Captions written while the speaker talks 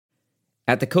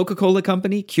At the Coca-Cola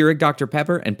Company, Keurig Dr.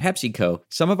 Pepper, and PepsiCo,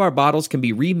 some of our bottles can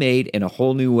be remade in a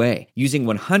whole new way, using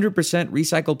 100%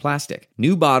 recycled plastic.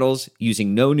 New bottles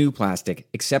using no new plastic,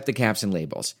 except the caps and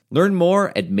labels. Learn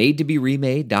more at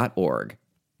madetoberemade.org.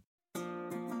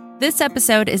 This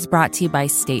episode is brought to you by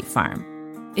State Farm.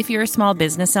 If you're a small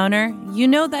business owner, you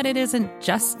know that it isn't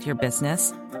just your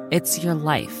business, it's your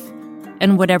life.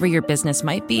 And whatever your business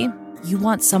might be, you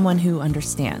want someone who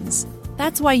understands.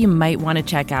 That's why you might want to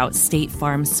check out State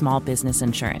Farm Small Business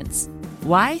Insurance.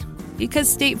 Why? Because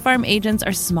State Farm agents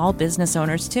are small business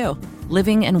owners too,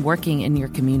 living and working in your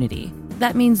community.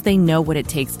 That means they know what it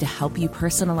takes to help you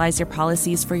personalize your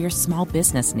policies for your small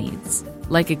business needs.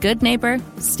 Like a good neighbor,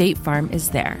 State Farm is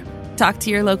there. Talk to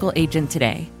your local agent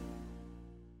today.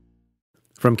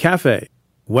 From Cafe,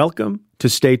 welcome to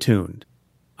Stay Tuned.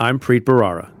 I'm Preet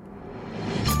Bharara.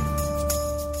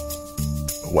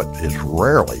 What is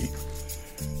rarely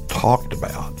talked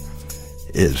about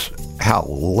is how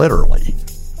literally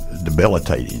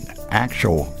debilitating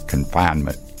actual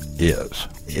confinement is.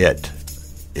 It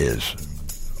is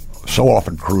so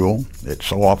often cruel, it's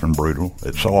so often brutal,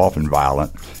 it's so often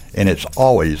violent, and it's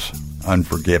always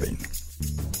unforgiving.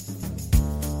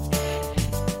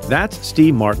 That's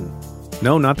Steve Martin.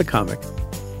 No, not the comic.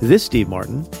 This Steve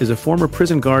Martin is a former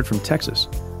prison guard from Texas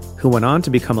who went on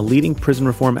to become a leading prison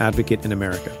reform advocate in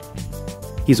America.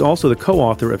 He's also the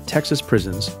co-author of Texas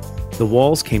Prisons, The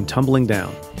Walls Came Tumbling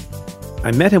Down.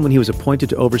 I met him when he was appointed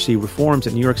to oversee reforms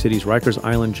at New York City's Rikers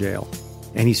Island Jail,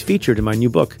 and he's featured in my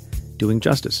new book, Doing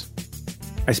Justice.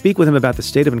 I speak with him about the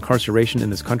state of incarceration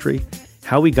in this country,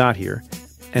 how we got here,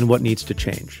 and what needs to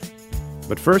change.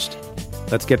 But first,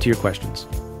 let's get to your questions.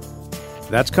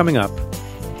 That's coming up.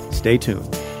 Stay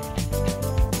tuned.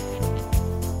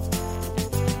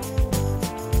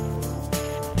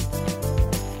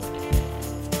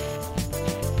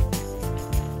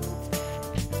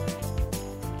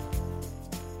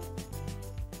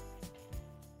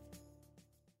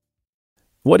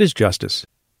 What is justice?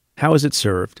 How is it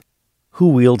served? Who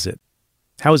wields it?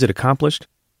 How is it accomplished?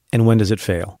 And when does it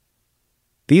fail?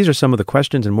 These are some of the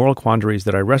questions and moral quandaries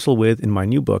that I wrestle with in my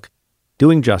new book,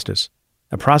 Doing Justice,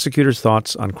 a prosecutor's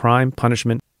thoughts on crime,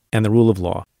 punishment, and the rule of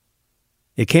law.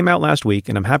 It came out last week,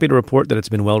 and I'm happy to report that it's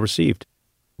been well received,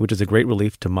 which is a great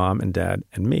relief to Mom and Dad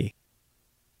and me.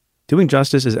 Doing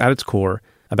Justice is at its core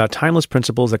about timeless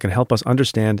principles that can help us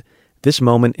understand this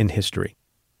moment in history.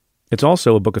 It's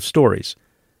also a book of stories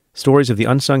of the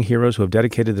unsung heroes who have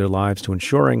dedicated their lives to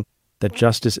ensuring that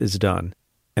justice is done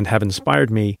and have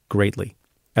inspired me greatly.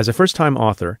 As a first-time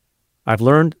author, I've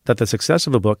learned that the success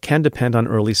of a book can depend on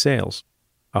early sales.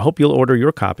 I hope you'll order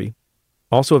your copy,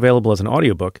 also available as an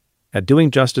audiobook, at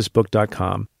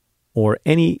doingjusticebook.com or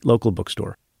any local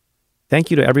bookstore.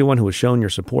 Thank you to everyone who has shown your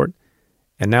support,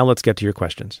 and now let's get to your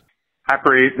questions. Hi,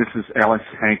 Preet. This is Ellis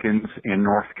Hankins in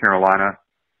North Carolina.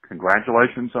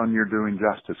 Congratulations on your Doing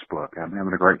Justice book. I'm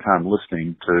having a great time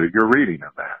listening to your reading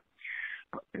of that.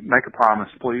 Make a promise,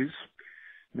 please,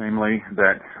 namely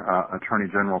that Attorney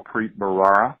General Preet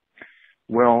Bharara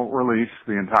will release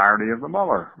the entirety of the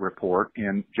Mueller report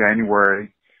in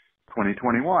January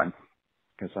 2021,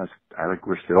 because I think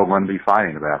we're still going to be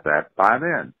fighting about that by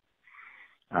then.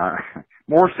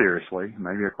 More seriously,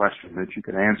 maybe a question that you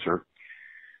could answer,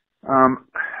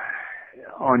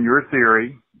 on your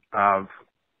theory of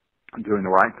doing the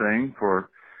right thing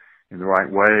in the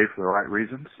right way for the right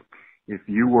reasons. If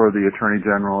you were the Attorney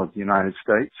General of the United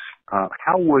States,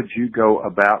 how would you go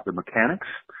about the mechanics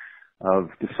of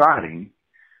deciding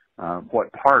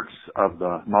what parts of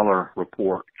the Mueller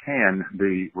report can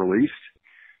be released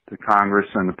to Congress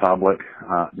and the public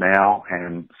now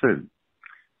and soon?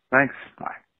 Thanks.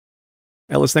 Bye.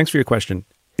 Ellis, thanks for your question.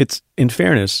 It's, in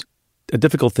fairness, a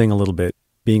difficult thing a little bit,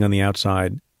 being on the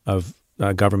outside of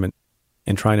government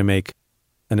and trying to make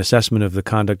an assessment of the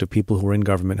conduct of people who are in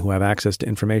government who have access to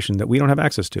information that we don't have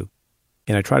access to.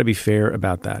 And I try to be fair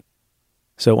about that.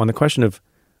 So on the question of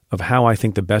how I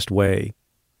think the best way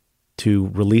to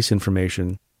release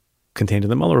information contained in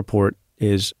the Mueller report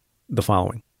is the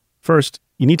following. First,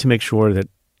 you need to make sure that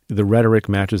the rhetoric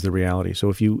matches the reality. So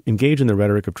if you engage in the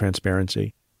rhetoric of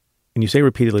transparency and you say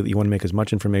repeatedly that you want to make as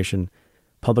much information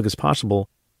public as possible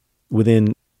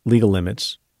within legal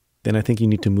limits, then I think you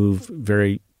need to move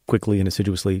very quickly and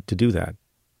assiduously to do that.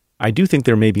 I do think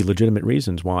there may be legitimate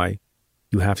reasons why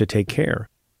you have to take care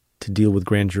to deal with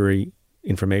grand jury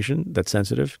information that's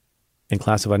sensitive and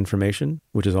classified information,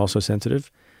 which is also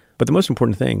sensitive. But the most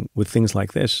important thing with things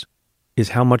like this is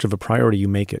how much of a priority you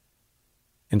make it.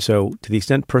 And so to the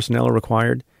extent personnel are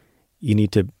required, you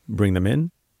need to bring them in.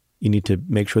 You need to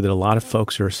make sure that a lot of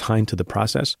folks are assigned to the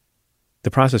process.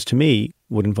 The process, to me,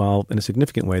 would involve, in a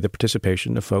significant way, the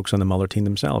participation of folks on the Mueller team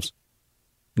themselves.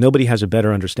 Nobody has a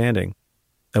better understanding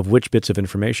of which bits of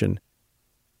information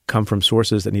come from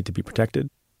sources that need to be protected,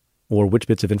 or which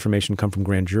bits of information come from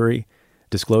grand jury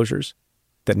disclosures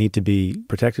that need to be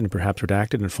protected and perhaps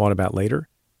redacted and fought about later.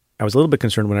 I was a little bit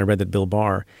concerned when I read that Bill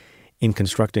Barr, in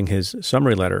constructing his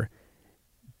summary letter,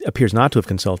 appears not to have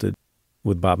consulted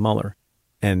with Bob Mueller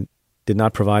and did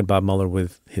not provide Bob Mueller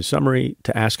with his summary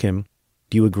to ask him,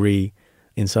 do you agree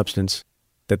in substance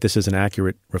that this is an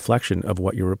accurate reflection of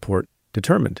what your report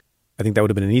determined? I think that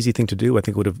would have been an easy thing to do. I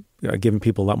think it would have given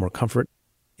people a lot more comfort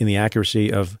in the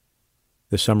accuracy of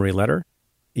the summary letter,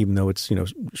 even though it's,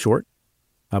 short.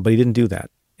 But he didn't do that.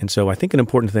 And so I think an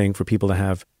important thing for people to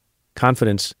have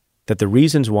confidence that the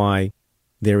reasons why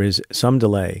there is some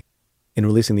delay in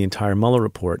releasing the entire Mueller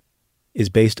report is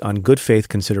based on good faith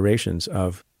considerations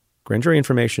of grand jury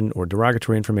information or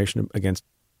derogatory information against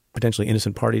potentially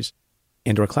innocent parties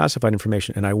and or classified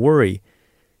information. And I worry,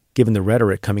 given the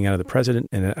rhetoric coming out of the president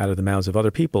and out of the mouths of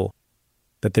other people,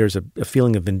 that there's a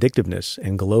feeling of vindictiveness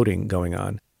and gloating going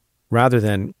on, rather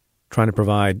than trying to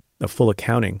provide a full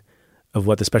accounting of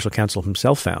what the special counsel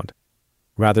himself found,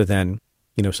 rather than,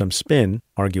 some spin,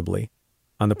 arguably,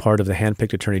 on the part of the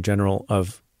handpicked attorney general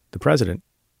of the president,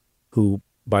 who,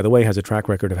 by the way, has a track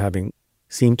record of having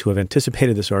seemed to have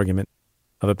anticipated this argument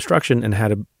of obstruction and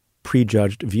had a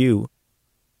prejudged view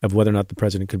of whether or not the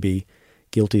president could be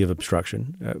guilty of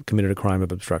obstruction, committed a crime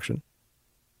of obstruction.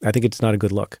 I think it's not a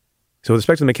good look. So with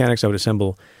respect to the mechanics, I would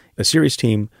assemble a serious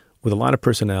team with a lot of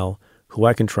personnel who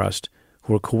I can trust,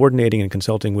 who are coordinating and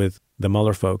consulting with the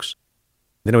Mueller folks.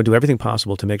 Then I would do everything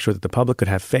possible to make sure that the public could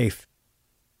have faith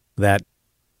that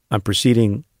I'm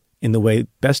proceeding in the way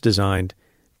best designed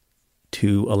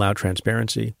to allow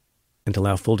transparency and to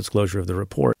allow full disclosure of the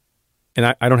report. And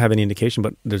I don't have any indication,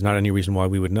 but there's not any reason why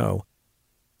we would know,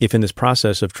 if in this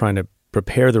process of trying to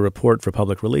prepare the report for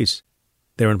public release,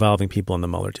 they're involving people on the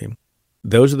Mueller team.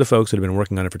 Those are the folks that have been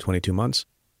working on it for 22 months.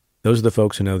 Those are the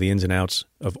folks who know the ins and outs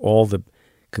of all the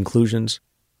conclusions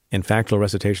and factual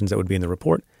recitations that would be in the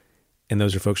report. And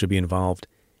those are folks who would be involved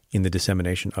in the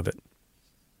dissemination of it.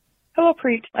 Hello,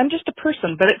 Preet. I'm just a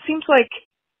person, but it seems like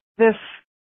this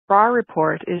raw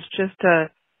report is just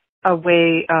a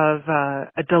way of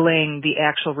delaying the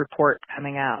actual report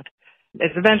coming out.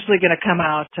 It's eventually going to come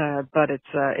out, but it's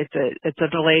a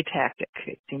delay tactic,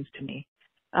 it seems to me.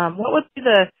 What would be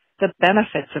the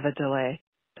benefits of a delay?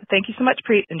 Thank you so much,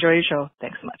 Preet. Enjoy your show.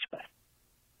 Thanks so much. Bye.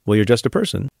 Well, you're just a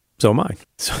person. So am I.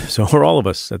 So are all of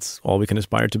us. That's all we can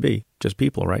aspire to be, just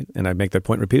people, right? And I make that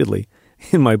point repeatedly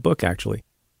in my book, actually.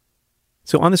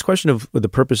 So on this question of the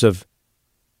purpose of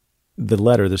the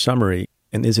letter, the summary,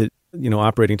 and is it,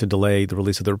 operating to delay the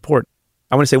release of the report,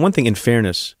 I want to say one thing in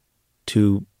fairness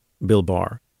to Bill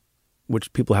Barr,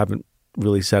 which people haven't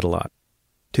really said a lot.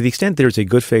 To the extent there's a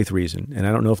good faith reason, and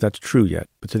I don't know if that's true yet,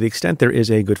 but to the extent there is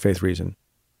a good faith reason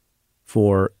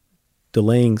for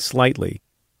delaying slightly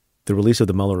the release of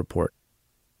the Mueller report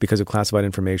because of classified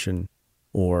information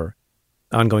or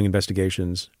ongoing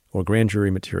investigations or grand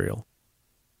jury material,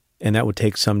 and that would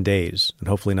take some days, and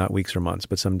hopefully not weeks or months,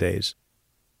 but some days,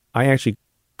 I actually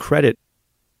credit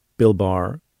Bill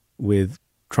Barr with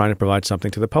trying to provide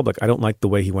something to the public. I don't like the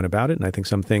way he went about it, and I think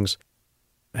some things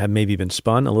have maybe been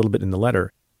spun a little bit in the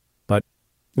letter, but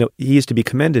he is to be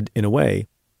commended in a way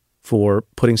for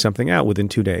putting something out within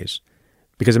 2 days.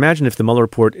 Because imagine if the Mueller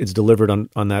report is delivered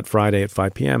on that Friday at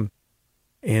 5 p.m.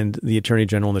 and the Attorney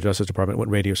General and the Justice Department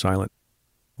went radio silent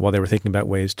while they were thinking about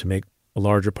ways to make a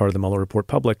larger part of the Mueller report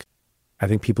public. I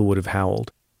think people would have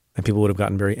howled and people would have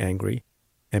gotten very angry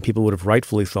and people would have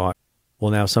rightfully thought,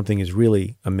 well, now something is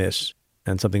really amiss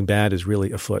and something bad is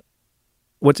really afoot.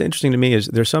 What's interesting to me is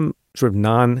there's some sort of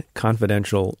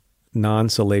non-confidential,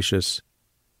 non-salacious,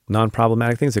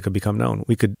 non-problematic things that could become known.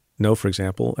 We could know, for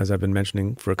example, as I've been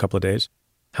mentioning for a couple of days,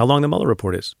 how long the Mueller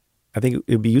report is. I think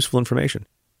it would be useful information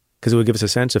because it would give us a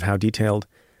sense of how detailed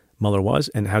Mueller was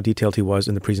and how detailed he was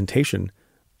in the presentation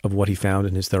of what he found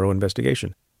in his thorough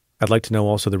investigation. I'd like to know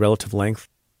also the relative length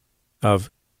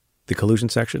of the collusion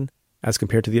section as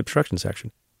compared to the obstruction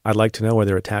section. I'd like to know, are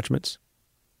there attachments?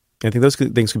 I think those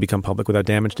things could become public without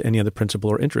damage to any other principle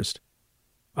or interest.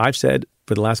 I've said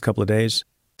for the last couple of days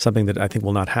something that I think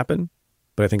will not happen,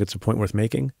 but I think it's a point worth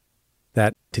making,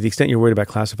 that to the extent you're worried about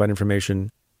classified information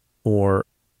or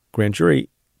grand jury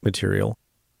material,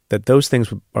 that those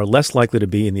things are less likely to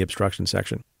be in the obstruction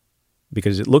section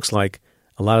because it looks like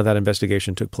a lot of that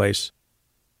investigation took place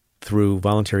through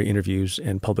voluntary interviews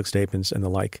and public statements and the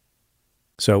like.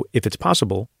 So if it's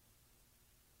possible,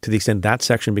 to the extent that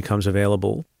section becomes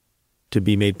available to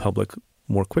be made public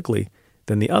more quickly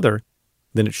than the other,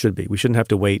 than it should be. We shouldn't have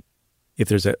to wait if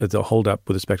there's a holdup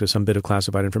with respect to some bit of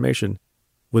classified information,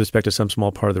 with respect to some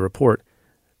small part of the report.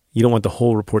 You don't want the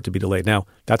whole report to be delayed. Now,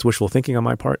 that's wishful thinking on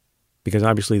my part, because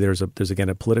obviously there's again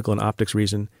a political and optics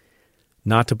reason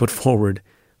not to put forward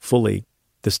fully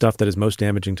the stuff that is most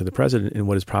damaging to the president in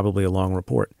what is probably a long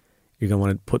report. You're going to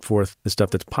want to put forth the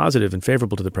stuff that's positive and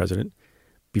favorable to the president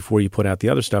before you put out the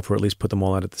other stuff, or at least put them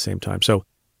all out at the same time. So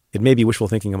it may be wishful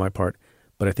thinking on my part,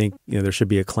 but I think there should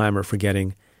be a clamor for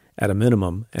getting, at a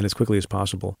minimum and as quickly as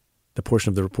possible, the portion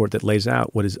of the report that lays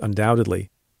out what is undoubtedly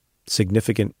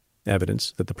significant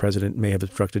evidence that the president may have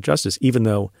obstructed justice, even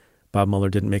though Bob Mueller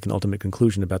didn't make an ultimate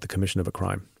conclusion about the commission of a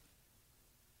crime.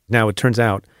 Now, it turns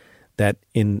out that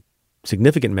in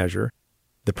significant measure,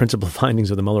 the principal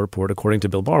findings of the Mueller report, according to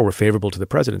Bill Barr, were favorable to the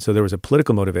president. So there was a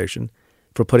political motivation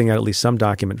for putting out at least some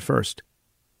document first.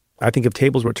 I think if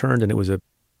tables were turned and it was a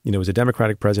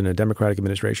Democratic president, a Democratic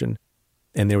administration,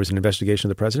 and there was an investigation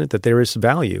of the president, that there is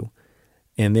value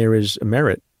and there is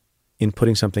merit in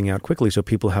putting something out quickly so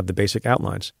people have the basic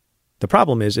outlines. The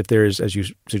problem is if there is, as you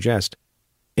suggest,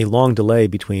 a long delay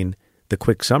between the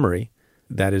quick summary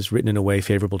that is written in a way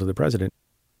favorable to the president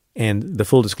and the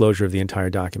full disclosure of the entire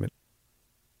document.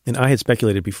 And I had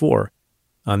speculated before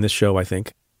on this show, I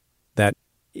think, that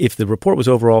if the report was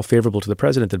overall favorable to the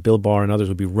president, that Bill Barr and others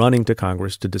would be running to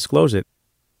Congress to disclose it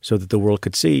so that the world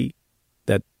could see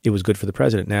that it was good for the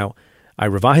president. Now, I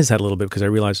revised that a little bit because I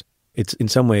realized it's in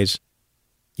some ways,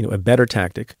 a better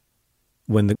tactic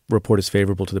when the report is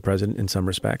favorable to the president in some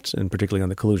respects, and particularly on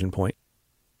the collusion point,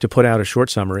 to put out a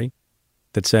short summary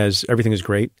that says everything is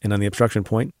great, and on the obstruction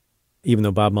point, even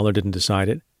though Bob Mueller didn't decide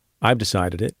it, I've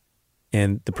decided it,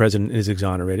 and the president is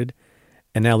exonerated,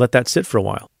 and now let that sit for a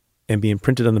while and be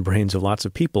imprinted on the brains of lots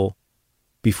of people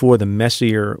before the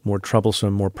messier, more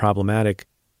troublesome, more problematic,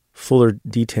 fuller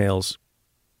details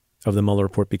of the Mueller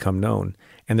report become known.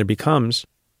 And there becomes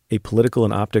a political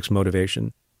and optics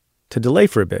motivation to delay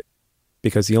for a bit,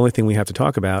 because the only thing we have to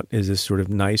talk about is this sort of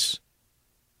nice,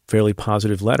 fairly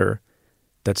positive letter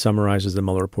that summarizes the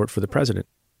Mueller report for the president.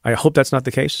 I hope that's not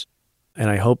the case, and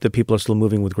I hope that people are still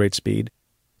moving with great speed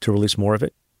to release more of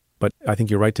it. But I think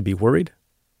you're right to be worried,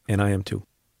 and I am too.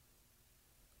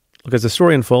 Look, as the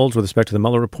story unfolds with respect to the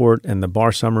Mueller report and the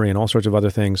Barr summary and all sorts of other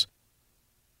things,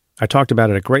 I talked about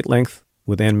it at great length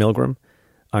with Ann Milgram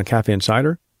on Cafe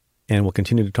Insider, and we'll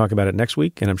continue to talk about it next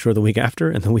week, and I'm sure the week after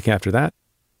and the week after that.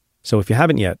 So if you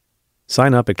haven't yet,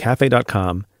 sign up at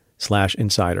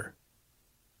cafe.com/insider.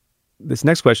 This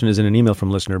next question is in an email from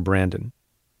listener Brandon,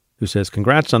 who says,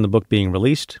 "Congrats on the book being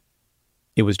released.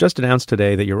 It was just announced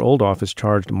today that your old office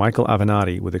charged Michael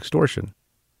Avenatti with extortion.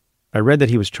 I read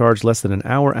that he was charged less than an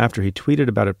hour after he tweeted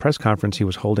about a press conference he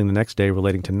was holding the next day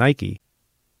relating to Nike,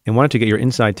 and wanted to get your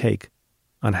inside take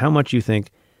on how much you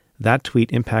think that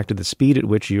tweet impacted the speed at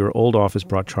which your old office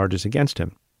brought charges against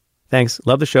him. Thanks.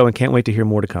 Love the show and can't wait to hear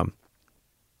more to come."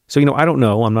 So, I don't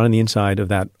know. I'm not on the inside of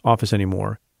that office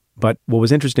anymore. But what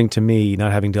was interesting to me,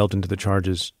 not having delved into the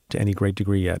charges to any great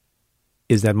degree yet,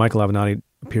 is that Michael Avenatti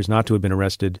appears not to have been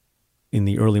arrested in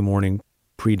the early morning,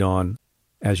 pre-dawn,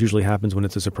 as usually happens when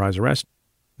it's a surprise arrest,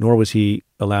 nor was he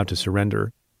allowed to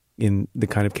surrender in the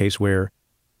kind of case where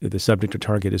the subject or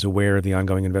target is aware of the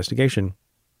ongoing investigation.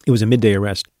 It was a midday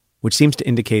arrest, which seems to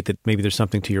indicate that maybe there's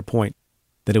something to your point,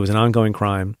 that it was an ongoing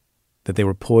crime, that they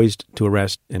were poised to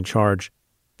arrest and charge.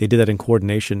 They did that in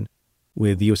coordination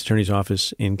with the U.S. Attorney's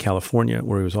Office in California,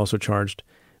 where he was also charged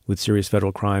with serious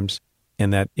federal crimes,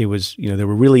 and that it was, they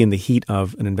were really in the heat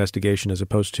of an investigation as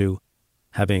opposed to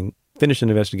having finished an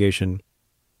investigation,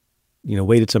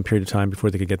 waited some period of time before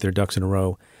they could get their ducks in a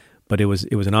row. But it was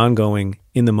an ongoing,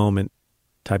 in-the-moment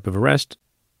type of arrest,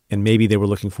 and maybe they were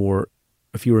looking for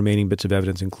a few remaining bits of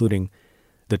evidence, including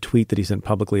the tweet that he sent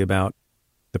publicly about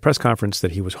the press conference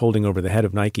that he was holding over the head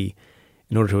of Nike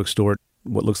in order to extort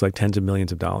what looks like tens of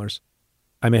millions of dollars.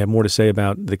 I may have more to say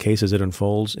about the case as it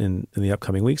unfolds in the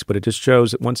upcoming weeks, but it just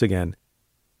shows, once again,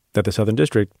 that the Southern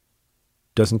District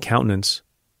doesn't countenance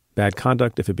bad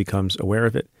conduct if it becomes aware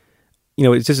of it.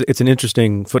 It's an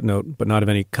interesting footnote, but not of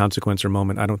any consequence or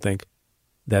moment, I don't think,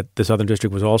 that the Southern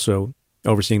District was also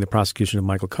overseeing the prosecution of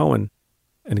Michael Cohen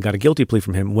and got a guilty plea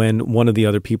from him when one of the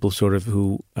other people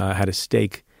who had a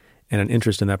stake and an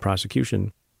interest in that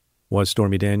prosecution was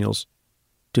Stormy Daniels,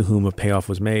 to whom a payoff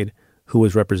was made, who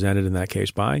was represented in that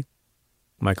case by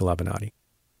Michael Avenatti.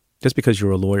 Just because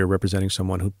you're a lawyer representing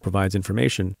someone who provides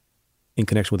information in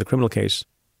connection with a criminal case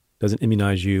doesn't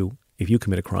immunize you if you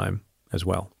commit a crime as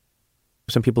well.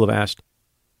 Some people have asked,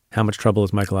 how much trouble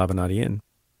is Michael Avenatti in?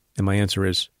 And my answer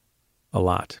is, a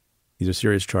lot. These are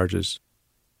serious charges.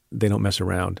 They don't mess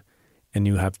around. And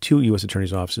you have two U.S.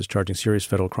 attorneys' offices charging serious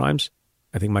federal crimes,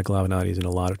 I think Michael Avenatti is in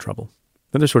a lot of trouble.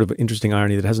 Another sort of interesting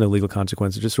irony that has no legal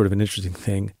consequences, just sort of an interesting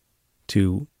thing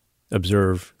to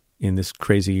observe in this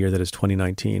crazy year that is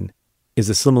 2019, is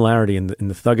the similarity in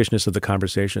the thuggishness of the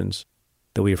conversations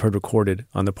that we have heard recorded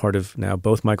on the part of now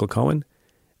both Michael Cohen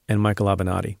and Michael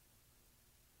Avenatti.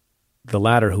 The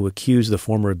latter who accused the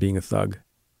former of being a thug.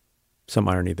 Some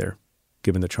irony there,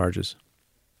 given the charges.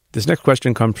 This next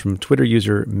question comes from Twitter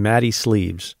user Maddie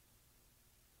Sleeves.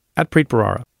 At Preet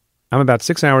Bharara, I'm about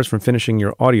 6 hours from finishing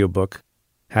your audiobook,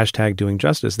 #Doing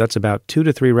Justice. That's about 2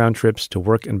 to 3 round trips to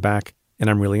work and back, and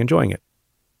I'm really enjoying it.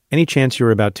 Any chance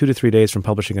you're about 2 to 3 days from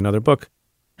publishing another book?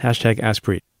 Ask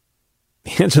Preet.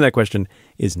 The answer to that question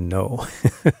is no.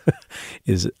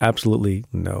 Is absolutely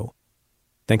no.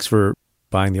 Thanks for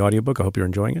buying the audiobook. I hope you're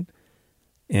enjoying it.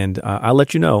 And I'll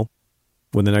let you know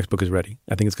when the next book is ready.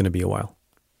 I think it's going to be a while.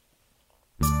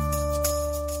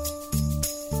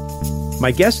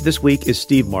 My guest this week is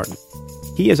Steve Martin.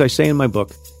 He, as I say in my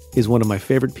book, is one of my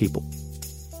favorite people.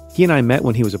 He and I met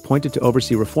when he was appointed to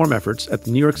oversee reform efforts at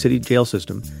the New York City jail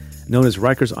system known as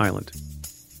Rikers Island.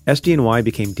 SDNY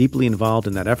became deeply involved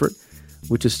in that effort,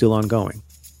 which is still ongoing.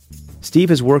 Steve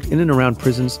has worked in and around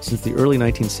prisons since the early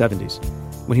 1970s,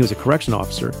 when he was a correction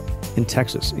officer in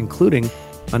Texas, including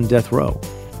on death row.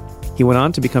 He went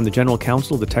on to become the general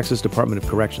counsel of the Texas Department of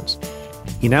Corrections.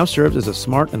 He now serves as a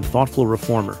smart and thoughtful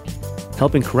reformer,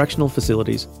 helping correctional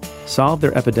facilities solve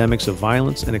their epidemics of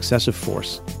violence and excessive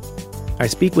force. I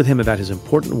speak with him about his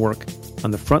important work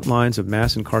on the front lines of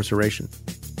mass incarceration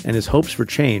and his hopes for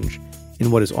change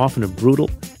in what is often a brutal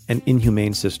and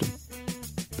inhumane system.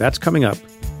 That's coming up.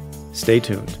 Stay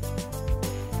tuned.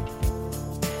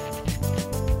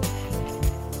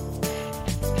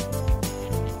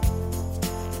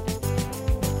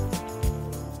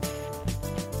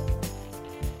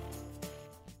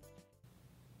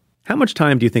 How much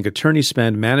time do you think attorneys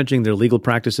spend managing their legal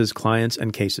practices, clients,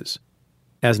 and cases?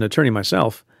 As an attorney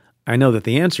myself, I know that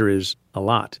the answer is a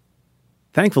lot.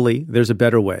 Thankfully, there's a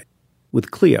better way.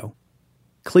 With Clio.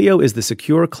 Clio is the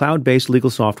secure cloud-based legal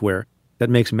software that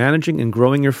makes managing and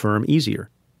growing your firm easier.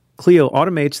 Clio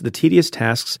automates the tedious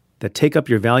tasks that take up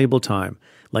your valuable time,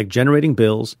 like generating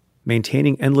bills,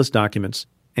 maintaining endless documents,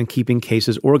 and keeping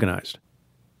cases organized.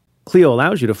 Clio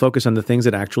allows you to focus on the things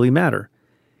that actually matter.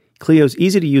 Clio's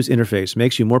easy-to-use interface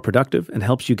makes you more productive and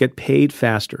helps you get paid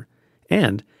faster.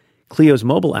 And Clio's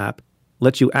mobile app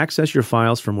lets you access your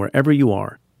files from wherever you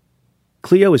are.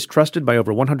 Clio is trusted by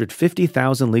over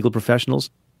 150,000 legal professionals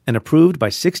and approved by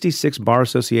 66 bar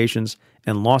associations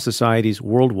and law societies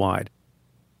worldwide.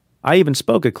 I even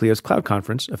spoke at Clio's Cloud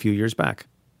Conference a few years back.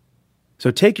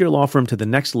 So take your law firm to the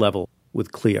next level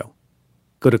with Clio.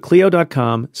 Go to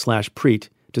Clio.com/Preet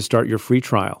to start your free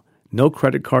trial. No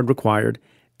credit card required,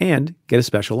 and get a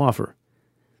special offer.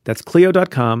 That's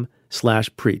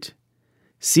Clio.com/Preet.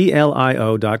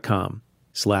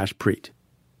 CLIO.com/Preet.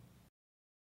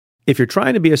 If you're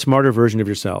trying to be a smarter version of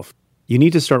yourself, you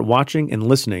need to start watching and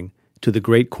listening to the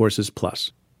Great Courses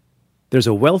Plus. There's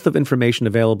a wealth of information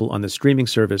available on the streaming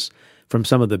service from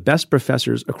some of the best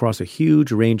professors across a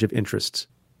huge range of interests.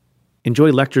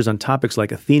 Enjoy lectures on topics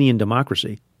like Athenian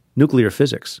democracy, nuclear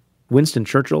physics, Winston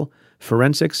Churchill,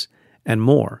 forensics, and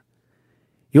more.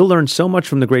 You'll learn so much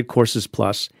from the Great Courses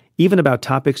Plus, even about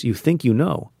topics you think you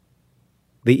know.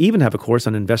 They even have a course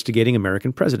on investigating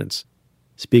American presidents.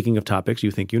 Speaking of topics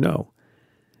you think you know.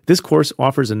 This course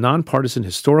offers a nonpartisan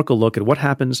historical look at what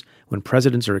happens when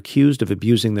presidents are accused of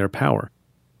abusing their power.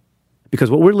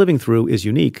 Because what we're living through is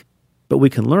unique, but we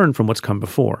can learn from what's come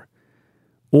before.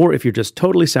 Or if you're just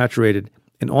totally saturated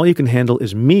and all you can handle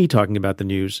is me talking about the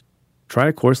news, try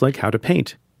a course like How to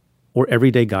Paint or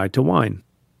Everyday Guide to Wine.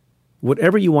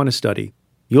 Whatever you want to study,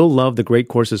 you'll love the Great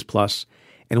Courses Plus,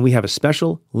 and we have a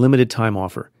special limited time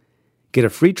offer. Get a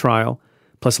free trial,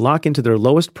 plus lock into their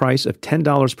lowest price of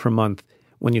 $10 per month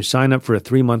when you sign up for a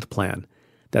 3-month plan.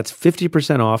 That's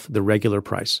 50% off the regular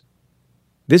price.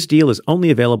 This deal is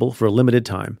only available for a limited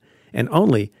time, and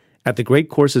only at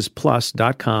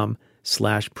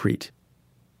thegreatcoursesplus.com/Preet.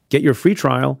 Get your free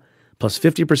trial, plus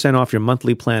 50% off your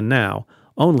monthly plan now,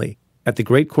 only at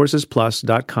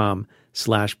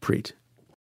thegreatcoursesplus.com/Preet.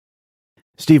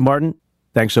 Steve Martin,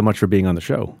 thanks so much for being on the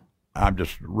show. I'm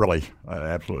just really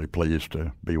absolutely pleased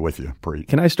to be with you, Preet.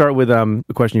 Can I start with a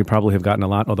question you probably have gotten a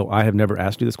lot, although I have never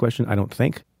asked you this question, I don't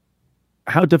think.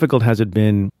 How difficult has it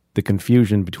been, the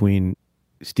confusion between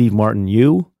Steve Martin,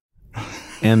 you,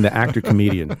 and the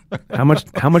actor-comedian? How much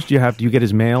do you get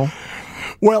his mail?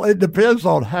 Well, it depends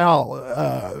on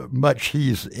how much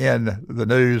he's in the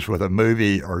news with a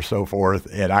movie or so forth.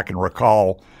 And I can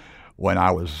recall when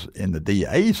I was in the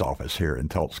DA's office here in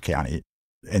Tulsa County,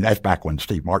 And that's back when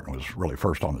Steve Martin was really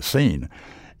first on the scene.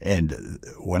 And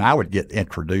when I would get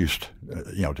introduced,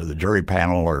 to the jury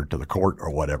panel or to the court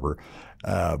or whatever,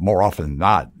 more often than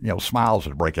not, smiles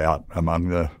would break out among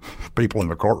the people in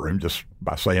the courtroom just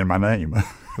by saying my name.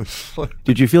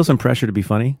 Did you feel some pressure to be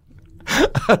funny?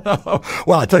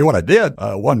 Well, I tell you what I did.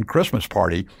 One Christmas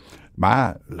party,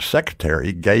 my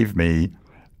secretary gave me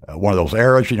one of those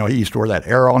arrows. He used to wear that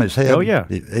arrow on his head. Oh, yeah.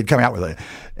 He'd come out with it.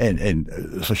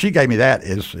 And so she gave me that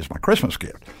as my Christmas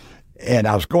gift. And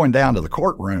I was going down to the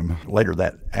courtroom later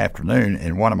that afternoon,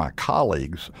 and one of my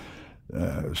colleagues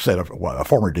said, a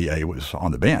former DA was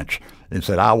on the bench, and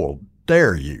said, "I will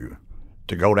dare you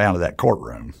to go down to that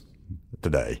courtroom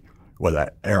today with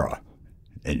that arrow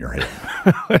in your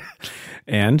head."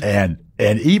 And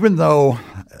even though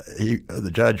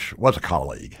the judge was a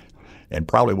colleague and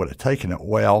probably would have taken it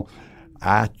well,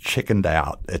 I chickened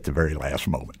out at the very last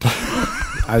moment.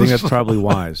 I think that's probably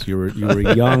wise. You were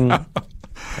a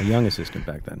young assistant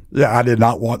back then. Yeah, I did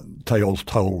not want tales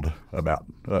told about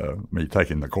me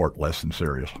taking the court less than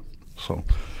serious. So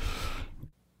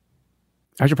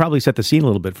I should probably set the scene a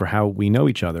little bit for how we know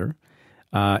each other.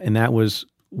 And that was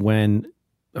when,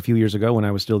 a few years ago, when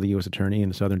I was still the U.S. Attorney in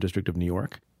the Southern District of New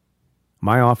York,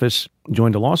 my office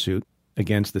joined a lawsuit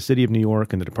against the City of New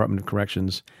York and the Department of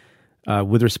Corrections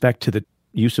with respect to the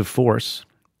use of force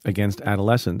against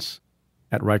adolescents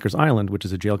at Rikers Island, which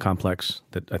is a jail complex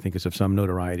that I think is of some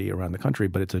notoriety around the country,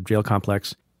 but it's a jail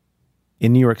complex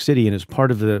in New York City, and as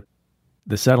part of the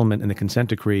settlement and the consent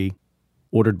decree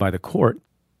ordered by the court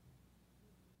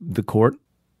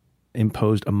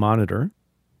imposed a monitor,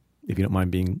 if you don't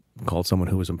mind being called someone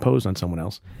who was imposed on someone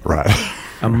else. Right.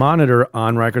 A monitor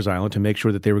on Rikers Island to make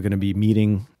sure that they were going to be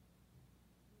meeting,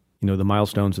 the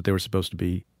milestones that they were supposed to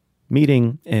be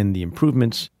meeting and the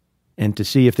improvements, and to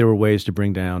see if there were ways to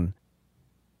bring down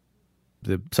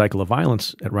the cycle of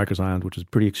violence at Rikers Island, which is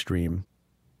pretty extreme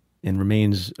and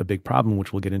remains a big problem,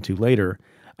 which we'll get into later.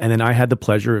 And then I had the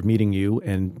pleasure of meeting you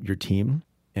and your team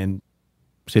and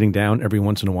sitting down every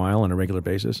once in a while on a regular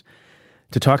basis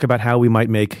to talk about how we might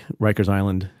make Rikers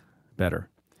Island better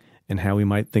and how we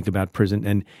might think about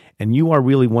prison. And you are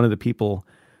really one of the people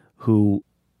who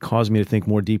caused me to think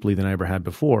more deeply than I ever had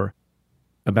before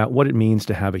about what it means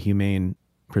to have a humane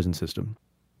prison system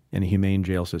and a humane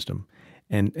jail system.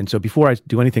 And so before I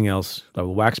do anything else, I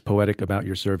will wax poetic about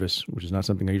your service, which is not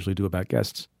something I usually do about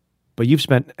guests. But you've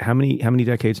spent how many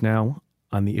decades now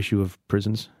on the issue of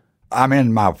prisons? I'm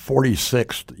in my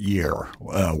 46th year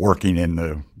working in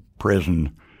the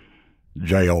prison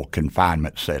jail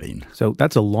confinement setting. So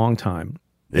that's a long time.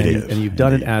 It is. And you've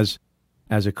done it as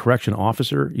a correction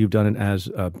officer. You've done it as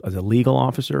a legal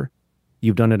officer.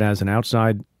 You've done it as an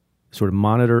outside sort of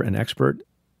monitor and expert,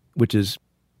 which is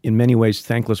in many ways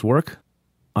thankless work,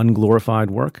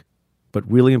 unglorified work, but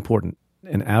really important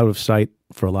and out of sight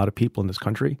for a lot of people in this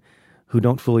country who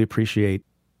don't fully appreciate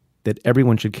that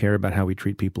everyone should care about how we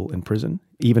treat people in prison,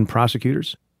 even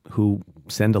prosecutors who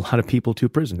send a lot of people to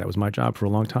prison. That was my job for a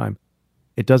long time.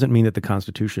 It doesn't mean that the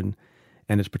Constitution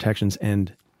and its protections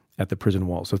end at the prison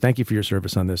wall. So thank you for your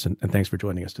service on this, and thanks for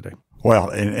joining us today. Well,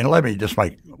 and let me just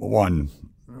make one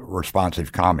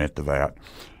responsive comment to that.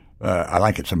 I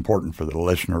think it's important for the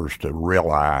listeners to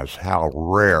realize how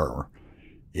rare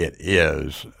it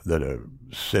is that a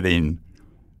sitting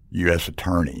U.S.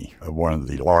 attorney of one of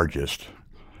the largest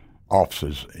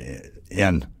offices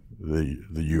in the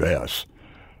U.S.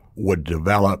 would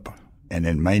develop and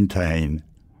then maintain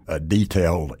a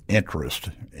detailed interest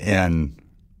in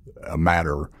a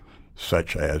matter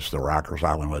such as the Rikers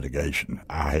Island litigation.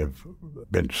 I have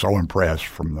been so impressed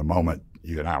from the moment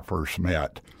you and I first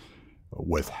met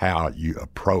with how you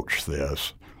approach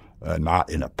this, not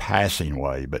in a passing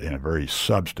way, but in a very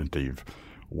substantive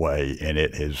way. And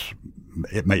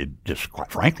it made, just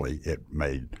quite frankly, it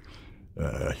made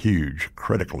a huge,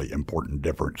 critically important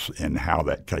difference in how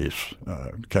that case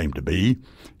came to be,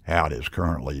 how it is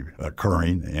currently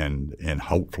occurring, and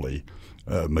hopefully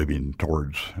moving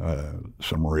towards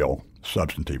some real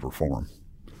substantive reform.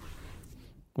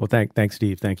 Well, thanks,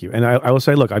 Steve. Thank you. And I will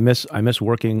say, look, I miss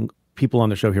working. People on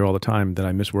the show here all the time that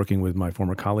I miss working with my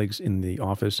former colleagues in the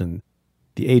office and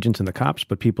the agents and the cops,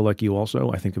 but people like you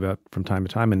also I think about from time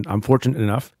to time. And I'm fortunate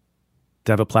enough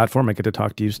to have a platform. I get to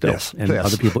talk to you still. Yes, and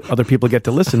yes. other people get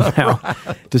to listen now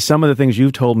to some of the things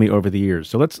you've told me over the years.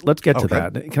 So let's get to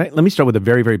that. Let me start with a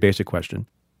very, very basic question.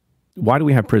 Why do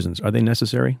we have prisons? Are they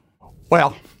necessary?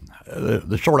 Well,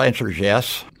 the short answer is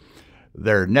yes.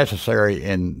 They're necessary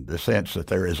in the sense that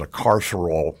there is a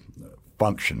carceral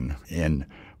function in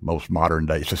most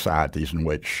modern-day societies in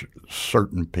which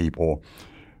certain people,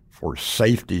 for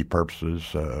safety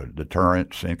purposes,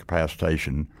 deterrence,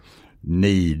 incapacitation,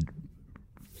 need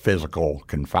physical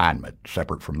confinement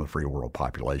separate from the free world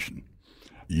population.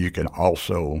 You can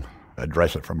also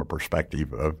address it from a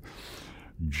perspective of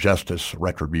justice,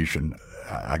 retribution.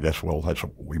 I guess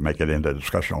we make it into a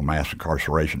discussion on mass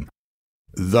incarceration.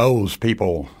 Those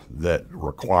people that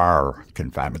require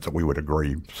confinement, that we would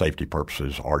agree, safety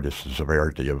purposes or just the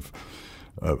severity of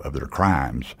their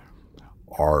crimes,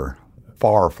 are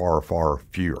far, far, far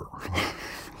fewer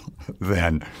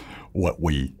than what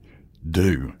we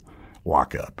do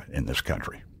lock up in this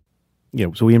country. Yeah,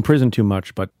 so we imprison too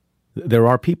much, but there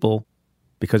are people,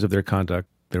 because of their conduct,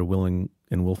 their willing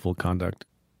and willful conduct,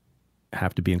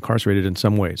 have to be incarcerated in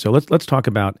some way. So let's talk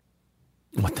about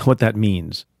what that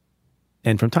means.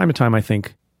 And from time to time, I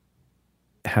think,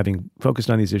 having focused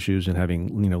on these issues and having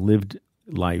lived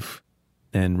life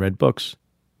and read books,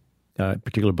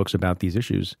 particular books about these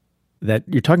issues, that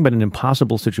you're talking about an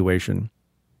impossible situation.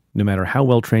 No matter how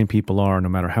well-trained people are, no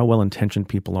matter how well-intentioned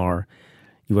people are,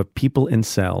 you have people in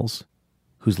cells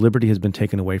whose liberty has been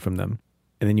taken away from them.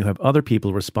 And then you have other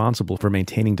people responsible for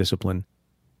maintaining discipline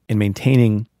and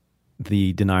maintaining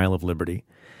the denial of liberty.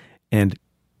 And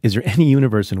is there any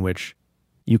universe in which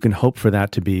you can hope for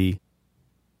that to be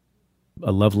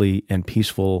a lovely and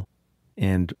peaceful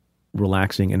and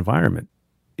relaxing environment?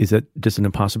 Is that just an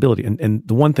impossibility? And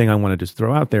the one thing I want to just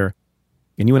throw out there,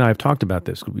 and you and I have talked about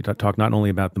this. We talk not only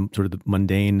about the sort of the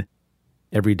mundane,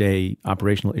 everyday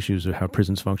operational issues of how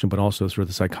prisons function, but also sort of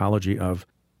the psychology of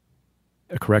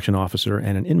a correction officer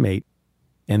and an inmate.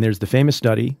 And there's the famous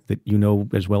study that you know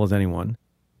as well as anyone,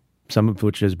 some of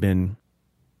which has been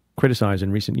criticized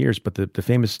in recent years, but the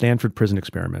famous Stanford prison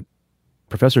experiment.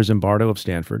 Professor Zimbardo of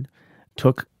Stanford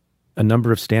took a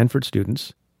number of Stanford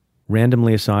students,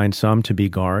 randomly assigned some to be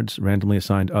guards, randomly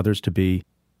assigned others to be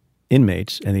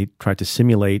inmates, and he tried to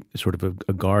simulate sort of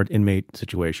a guard-inmate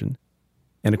situation.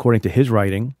 And according to his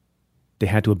writing, they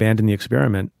had to abandon the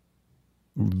experiment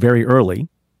very early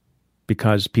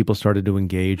because people started to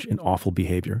engage in awful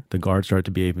behavior. The guards started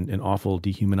to behave in awful,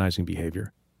 dehumanizing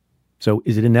behavior. So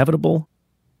is it inevitable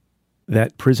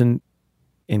that prison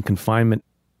and confinement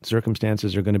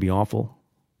circumstances are going to be awful?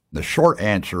 The short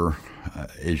answer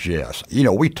is yes.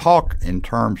 We talk in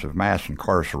terms of mass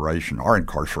incarceration or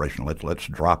incarceration. Let's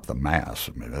drop the mass.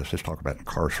 Let's just talk about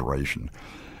incarceration.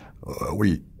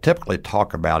 We typically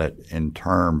talk about it in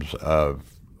terms of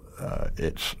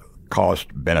its cost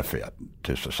benefit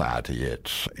to society,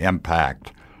 its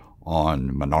impact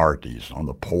on minorities, on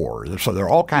the poor. So there are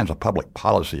all kinds of public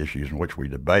policy issues in which we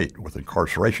debate with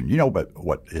incarceration. But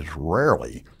what is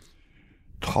rarely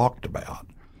talked about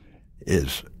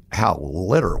is how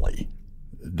literally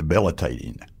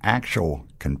debilitating actual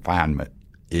confinement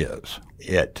is.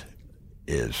 It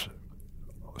is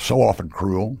so often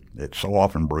cruel, it's so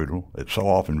often brutal, it's so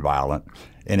often violent,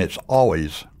 and it's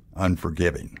always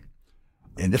unforgiving.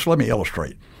 And just let me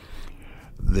illustrate.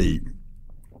 The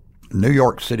New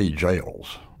York City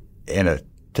jails in a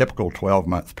typical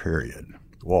 12-month period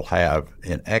will have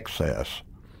in excess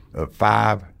of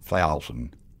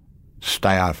 5,000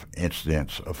 staff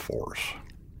incidents of force.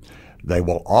 They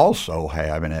will also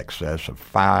have in excess of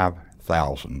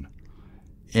 5,000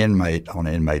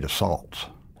 inmate-on-inmate assaults.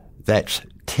 That's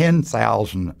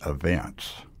 10,000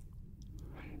 events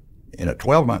in a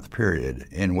 12-month period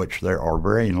in which there are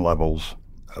varying levels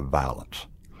of violence.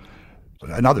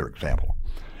 Another example,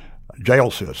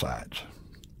 jail suicides.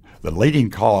 The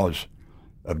leading cause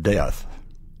of death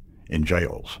in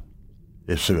jails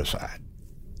is suicide.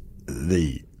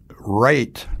 The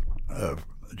rate of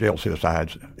jail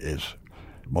suicides is,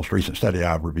 most recent study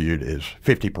I've reviewed, is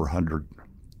 50 per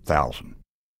 100,000.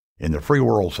 In the free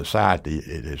world society,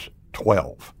 it is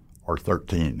 12 or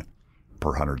 13 per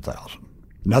 100,000.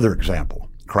 Another example,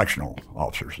 correctional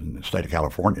officers in the state of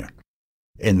California,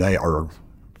 and they are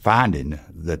finding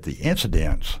that the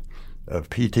incidence of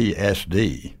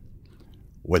PTSD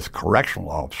with correctional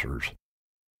officers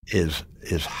is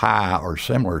high or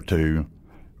similar to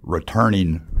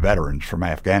returning veterans from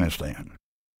Afghanistan.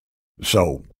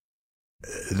 So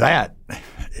that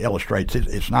illustrates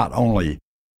it's not only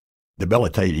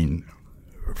debilitating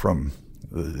from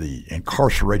the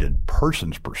incarcerated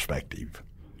person's perspective,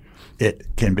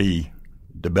 it can be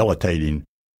debilitating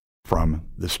from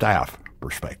the staff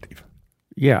perspective.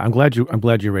 Yeah, I'm glad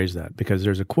you raised that, because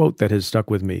there's a quote that has stuck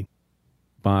with me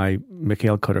by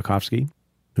Mikhail Khodorkovsky,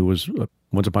 who was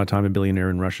once upon a time a billionaire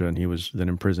in Russia, and he was then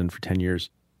imprisoned for 10 years.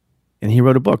 And he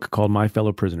wrote a book called My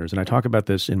Fellow Prisoners. And I talk about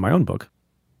this in my own book,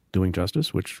 Doing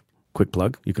Justice, which, quick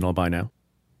plug, you can all buy now.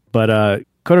 But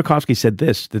Khodorkovsky said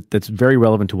this that's very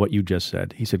relevant to what you just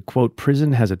said. He said, quote,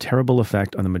 "Prison has a terrible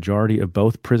effect on the majority of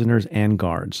both prisoners and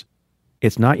guards.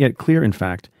 It's not yet clear, in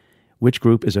fact, which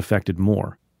group is affected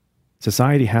more.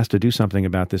 Society has to do something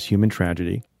about this human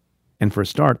tragedy. And for a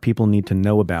start, people need to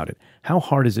know about it." How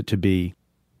hard is it to be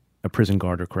a prison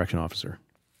guard or correction officer?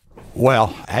 Well,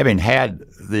 having had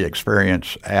the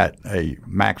experience at a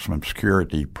maximum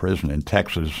security prison in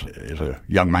Texas as a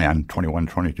young man, 21,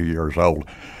 22 years old,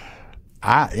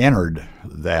 I entered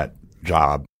that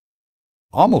job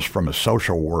almost from a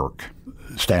social work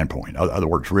standpoint. In other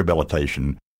words,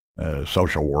 rehabilitation,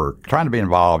 social work, trying to be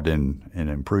involved in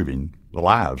improving the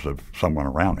lives of someone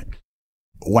around me.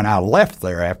 When I left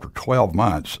there after 12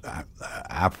 months,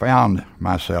 I found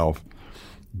myself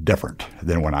different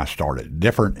than when I started.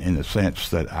 Different in the sense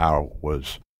that I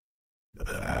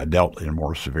dealt in a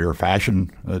more severe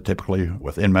fashion, typically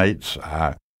with inmates.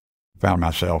 I found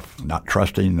myself not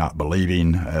trusting, not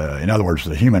believing. In other words,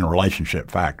 the human relationship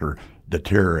factor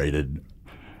deteriorated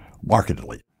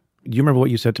markedly. Do you remember what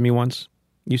you said to me once?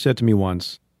 You said to me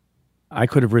once, "I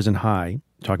could have risen high,"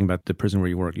 talking about the prison where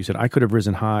you work. You said, "I could have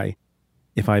risen high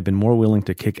if I had been more willing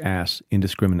to kick ass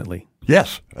indiscriminately."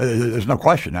 Yes, there's no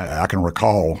question. I can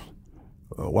recall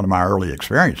one of my early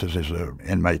experiences as an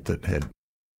inmate that had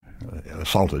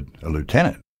assaulted a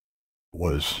lieutenant,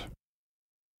 was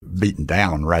beaten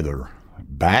down rather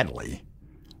badly.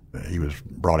 He was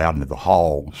brought out into the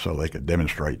hall so they could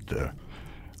demonstrate to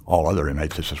all other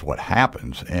inmates this is what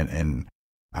happens. And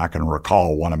I can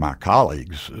recall one of my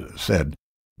colleagues said,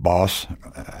 "Boss,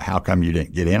 how come you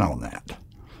didn't get in on that?"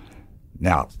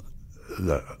 Now,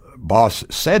 the boss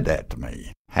said that to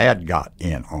me, had got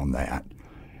in on that,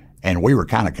 and we were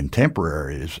kind of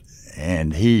contemporaries,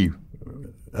 and he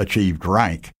achieved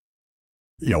rank,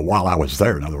 while I was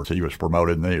there. In other words, he was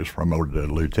promoted, and then he was promoted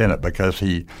to lieutenant because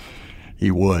he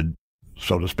would,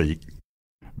 so to speak,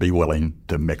 be willing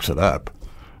to mix it up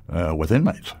with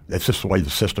inmates. That's just the way the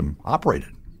system operated.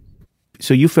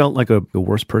 So you felt like a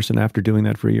worse person after doing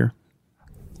that for a year?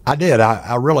 I did.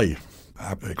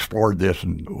 I explored this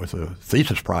with a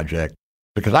thesis project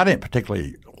because I didn't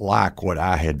particularly like what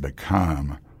I had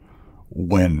become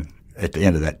when at the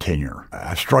end of that tenure.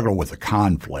 I struggled with the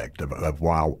conflict of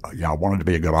while I wanted to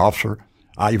be a good officer,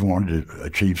 I even wanted to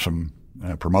achieve some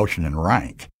promotion in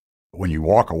rank. When you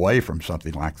walk away from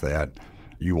something like that,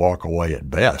 you walk away at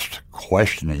best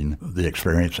questioning the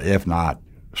experience, if not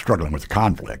struggling with the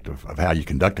conflict of how you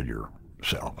conducted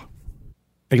yourself.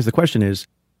 I guess the question is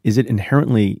it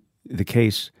inherently the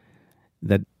case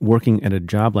that working at a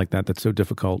job like that that's so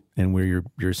difficult and where you're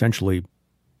essentially,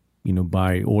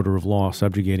 by order of law,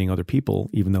 subjugating other people,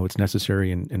 even though it's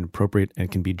necessary and appropriate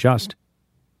and can be just,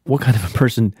 what kind of a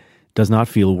person does not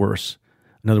feel worse?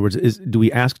 In other words, do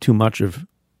we ask too much of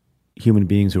human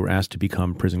beings who are asked to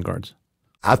become prison guards?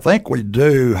 I think we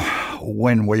do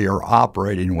when we are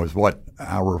operating with what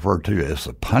I refer to as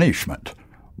the punishment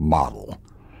model,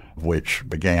 which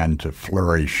began to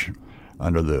flourish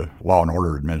under the Law and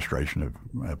Order administration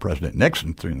of President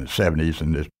Nixon through the 70s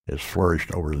and has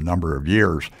flourished over a number of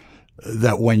years,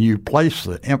 that when you place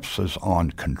the emphasis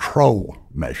on control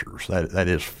measures, that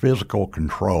is physical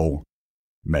control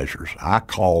measures, I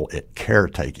call it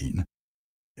caretaking,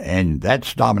 and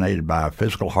that's dominated by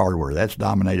physical hardware, that's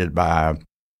dominated by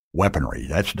weaponry,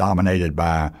 that's dominated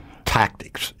by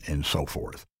tactics and so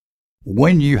forth.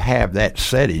 When you have that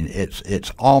setting,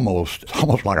 it's almost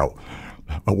like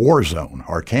a war zone,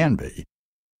 or can be.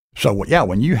 So, yeah,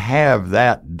 when you have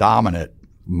that dominant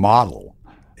model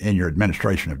in your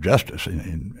administration of justice,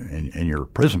 in your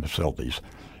prison facilities,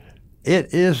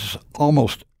 it is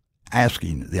almost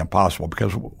asking the impossible,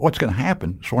 because what's going to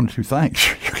happen is one of two things.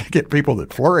 You're going to get people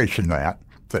that flourish in that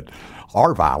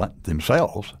are violent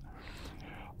themselves,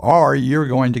 or you're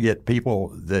going to get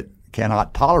people that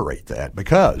cannot tolerate that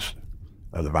because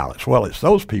of the violence. Well, it's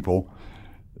those people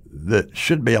that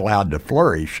should be allowed to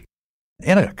flourish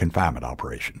in a confinement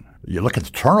operation. You look at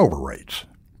the turnover rates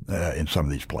in some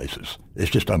of these places.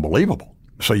 It's just unbelievable.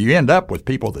 So you end up with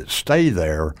people that stay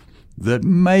there that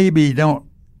maybe don't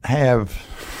have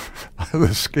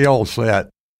the skill set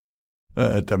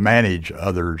to manage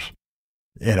others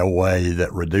in a way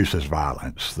that reduces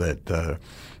violence, that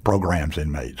programs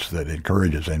inmates, that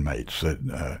encourages inmates,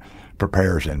 that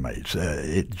prepares inmates.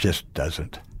 It just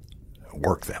doesn't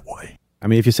work that way. I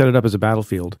mean, if you set it up as a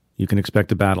battlefield, you can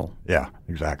expect a battle. Yeah,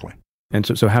 exactly. And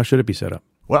so how should it be set up?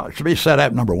 Well, it should be set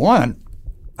up, number one,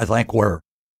 I think, where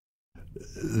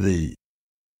the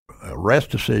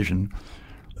arrest decision,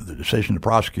 the decision to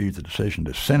prosecute, the decision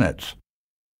to sentence,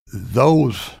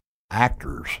 those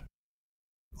actors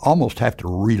almost have to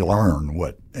relearn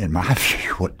what, in my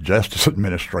view, what justice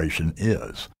administration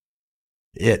is.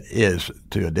 It is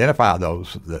to identify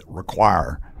those that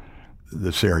require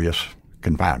the serious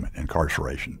confinement,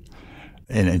 incarceration,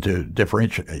 and to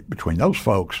differentiate between those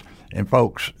folks and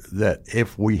folks that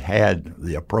if we had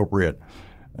the appropriate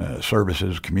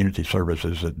services, community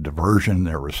services, diversion,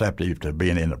 they're receptive to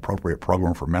being in an appropriate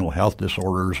program for mental health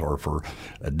disorders or for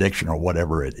addiction or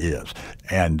whatever it is.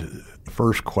 And the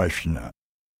first question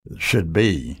should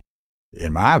be,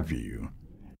 in my view,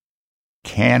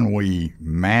 can we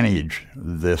manage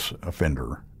this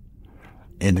offender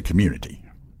in the community?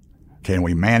 Can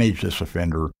we manage this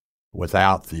offender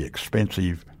without the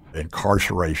expensive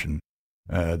incarceration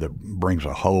that brings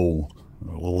a whole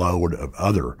load of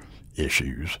other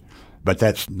issues? But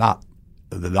that's not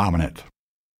the dominant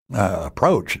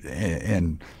approach.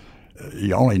 And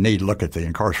you only need to look at the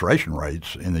incarceration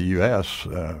rates in the U.S.,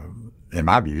 in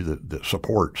my view, that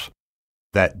supports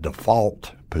that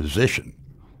default position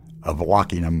of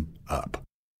locking them up,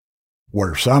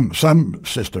 where some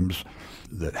systems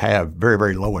that have very,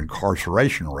 very low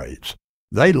incarceration rates,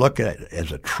 they look at it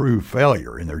as a true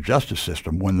failure in their justice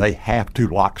system when they have to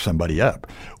lock somebody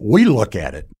up. We look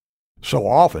at it so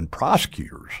often,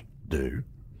 prosecutors do,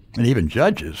 and even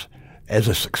judges, as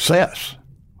a success.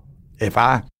 If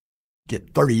I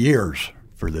get 30 years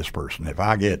for this person, if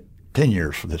I get 10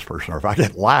 years for this person, or if I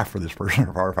get life for this person,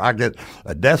 or if I get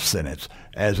a death sentence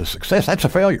as a success, that's a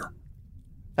failure.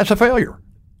 That's a failure.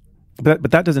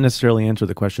 But that doesn't necessarily answer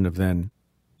the question of then,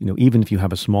 even if you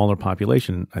have a smaller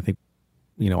population, I think,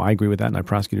 I agree with that, and I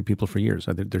prosecuted people for years.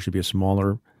 I think there should be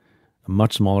a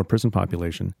much smaller prison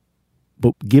population.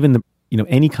 But given the,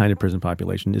 any kind of prison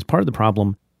population is part of the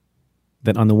problem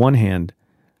that on the one hand,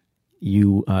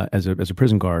 you, as a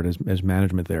prison guard, as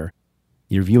management there,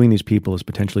 you're viewing these people as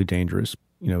potentially dangerous,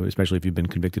 especially if you've been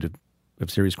convicted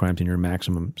of serious crimes in your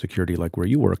maximum security, like where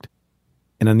you worked.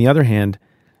 And on the other hand,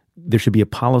 there should be a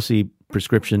policy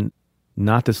prescription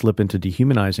not to slip into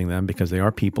dehumanizing them because they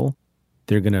are people.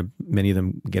 Many of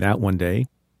them get out one day.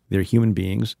 They're human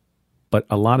beings. But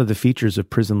a lot of the features of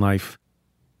prison life,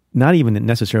 not even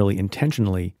necessarily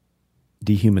intentionally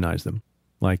dehumanize them,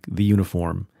 like the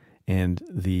uniform and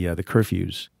the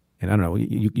curfews. And I don't know,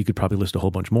 you could probably list a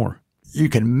whole bunch more. You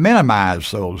can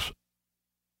minimize those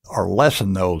or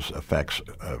lessen those effects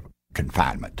of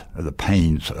confinement, the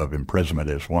pains of imprisonment,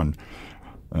 as one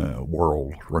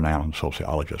world-renowned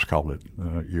sociologist called it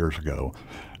years ago.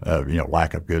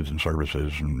 Lack of goods and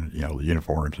services, and the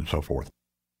uniforms and so forth,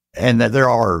 and that there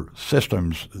are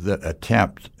systems that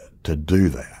attempt to do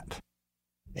that,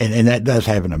 and that does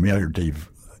have an ameliorative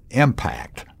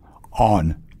impact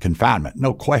on confinement,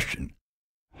 no question.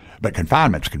 But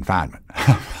confinement's confinement.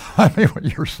 I mean, when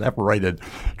you're separated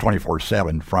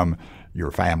 24/7 from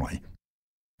your family,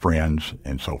 friends,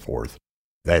 and so forth,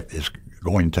 that is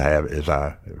going to have, as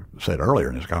I said earlier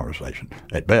in this conversation,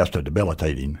 at best a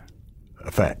debilitating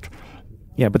effect.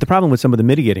 Yeah, but the problem with some of the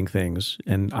mitigating things,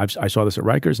 and I saw this at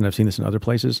Rikers and I've seen this in other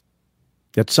places,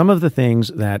 that some of the things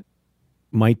that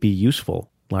might be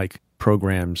useful, like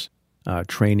programs,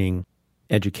 training,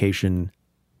 education,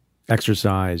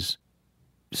 exercise,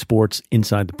 sports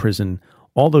inside the prison,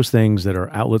 all those things that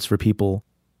are outlets for people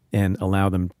and allow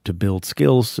them to build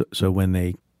skills so when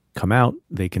they come out,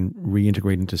 they can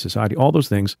reintegrate into society. All those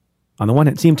things, on the one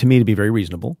hand, seem to me to be very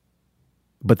reasonable.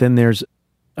 But then there's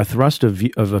a thrust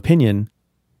of opinion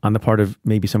on the part of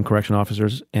maybe some correction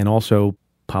officers and also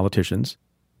politicians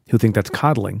who think that's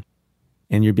coddling.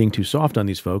 And you're being too soft on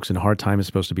these folks, and hard time is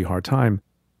supposed to be hard time.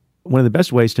 One of the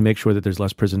best ways to make sure that there's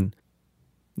less prison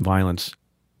violence,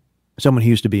 someone who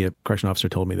used to be a correction officer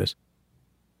told me this,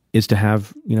 is to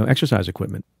have, exercise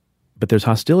equipment. But there's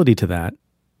hostility to that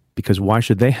because why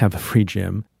should they have a free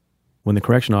gym when the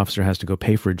correction officer has to go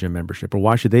pay for a gym membership? Or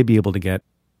why should they be able to get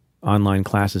online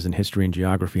classes in history and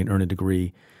geography and earn a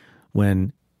degree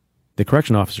when the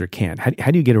correction officer can't?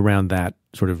 How do you get around that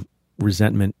sort of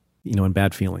resentment, and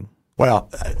bad feeling? Well,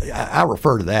 I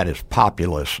refer to that as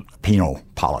populist penal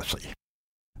policy.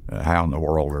 How in the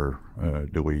world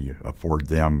do we afford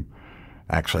them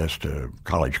access to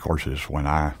college courses when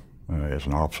I, as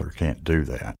an officer, can't do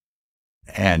that?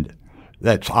 And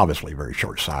that's obviously a very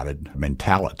short-sighted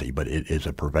mentality, but it is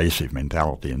a pervasive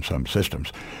mentality in some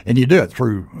systems. And you do it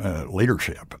through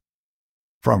leadership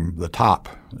from the top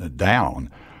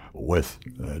down with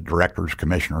directors,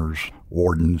 commissioners,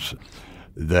 wardens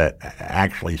that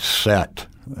actually set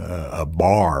a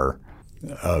bar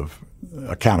of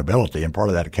accountability. And part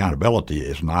of that accountability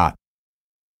is not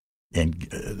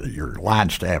your line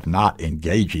staff not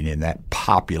engaging in that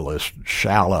populist,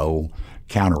 shallow,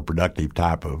 counterproductive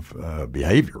type of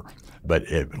behavior. But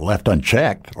if left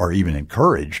unchecked or even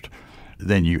encouraged,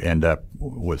 then you end up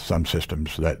with some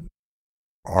systems that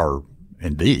are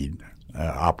indeed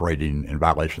operating in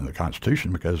violation of the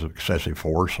Constitution because of excessive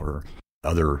force or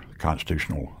other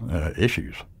constitutional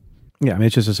issues. Yeah, I mean,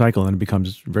 it's just a cycle, and it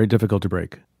becomes very difficult to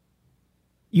break.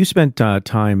 You spent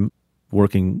time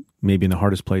working maybe in the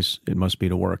hardest place it must be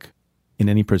to work in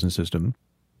any prison system,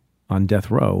 on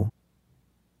death row,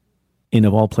 in,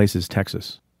 of all places,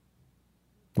 Texas.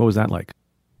 What was that like?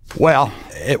 Well,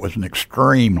 it was an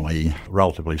extremely,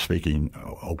 relatively speaking,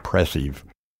 oppressive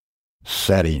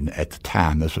setting at the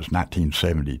time. This was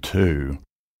 1972,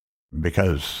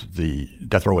 because the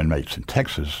death row inmates in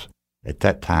Texas at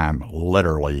that time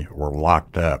literally were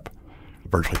locked up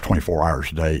virtually 24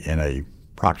 hours a day in a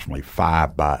approximately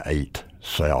 5-by-8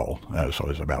 cell. So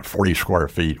it's about 40 square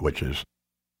feet, which is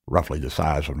roughly the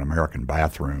size of an American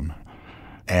bathroom.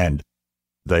 And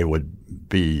they would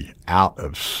be out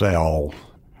of cell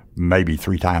maybe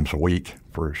 3 times a week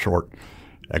for a short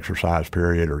exercise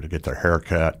period or to get their hair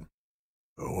cut.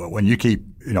 When you keep,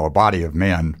 a body of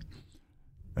men,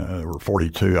 there were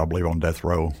 42, I believe, on death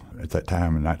row at that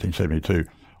time in 1972,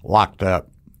 locked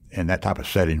up in that type of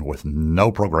setting with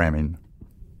no programming,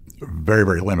 very,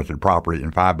 very limited property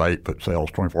in 5-by-8 foot cells,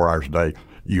 24 hours a day,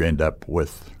 you end up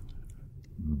with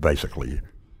basically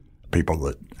people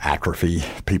that atrophy,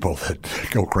 people that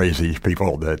go crazy,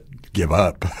 people that give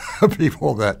up,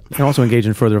 people that... And also engage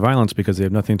in further violence because they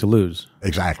have nothing to lose.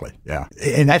 Exactly, yeah.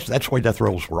 And that's the way death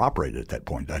rows were operated at that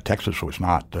point. Texas was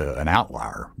not an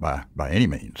outlier by any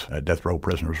means. Death row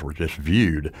prisoners were just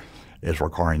viewed as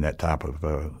requiring that type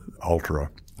of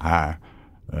ultra-high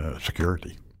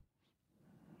security.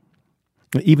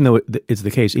 Even though it's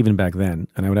the case, even back then,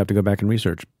 and I would have to go back and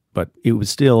research, but it was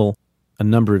still a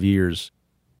number of years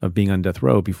of being on death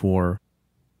row before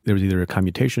there was either a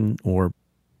commutation or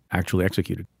actually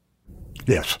executed.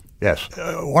 Yes.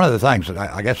 One of the things that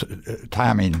I guess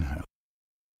timing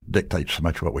dictates so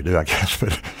much of what we do, I guess,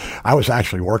 but I was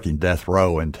actually working death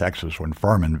row in Texas when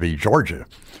Furman v. Georgia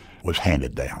was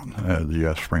handed down. The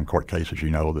U.S. Supreme Court case, as you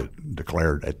know, that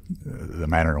declared the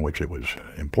manner in which it was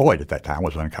employed at that time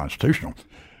was unconstitutional.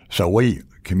 So we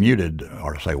commuted,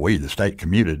 the state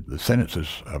commuted the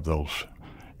sentences of those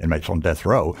inmates on death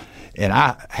row, and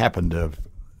I happened to have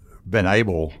been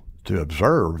able to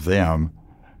observe them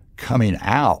coming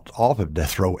out off of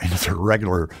death row into the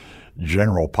regular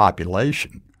general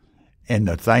population. And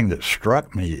the thing that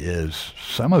struck me is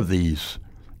some of these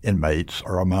inmates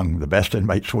are among the best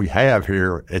inmates we have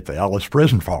here at the Ellis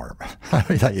Prison Farm.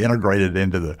 They integrated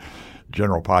into the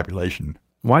general population.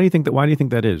 Why do you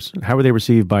think that is? How were they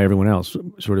received by everyone else?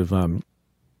 Sort of,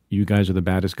 you guys are the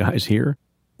baddest guys here,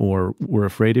 or we're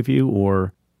afraid of you,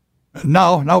 or?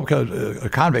 No, because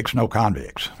convicts know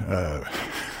convicts.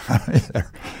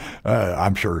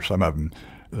 I'm sure some of them,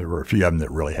 there were a few of them that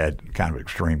really had kind of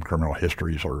extreme criminal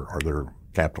histories, or their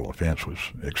capital offense was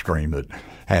extreme, that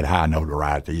had high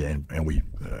notoriety, and we,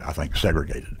 I think,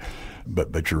 segregated.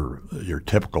 But your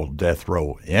typical death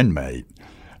row inmate,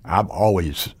 I've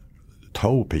always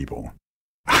told people,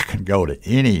 I can go to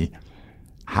any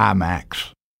high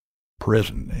max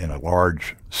prison in a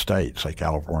large state, say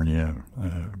California,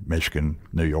 Michigan,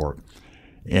 New York,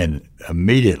 and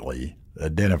immediately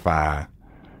identify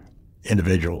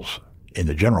individuals in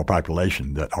the general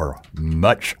population that are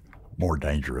much more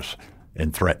dangerous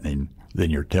and threatening than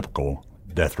your typical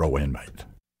death row inmate.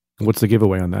 What's the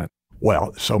giveaway on that?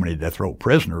 Well, so many death row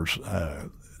prisoners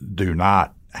do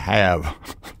not have,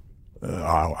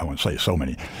 I wouldn't say so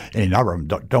many, any number of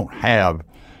them don't have,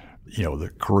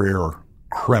 the career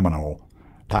criminal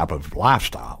type of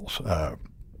lifestyles.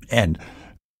 And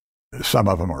some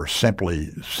of them are simply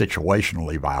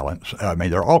situationally violent. I mean,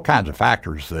 there are all kinds of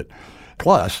factors that,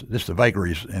 plus, this is the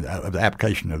vagaries of the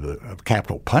application of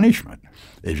capital punishment.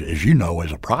 As you know,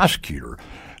 as a prosecutor,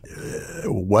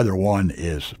 whether one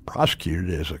is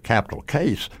prosecuted as a capital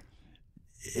case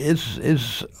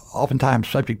is oftentimes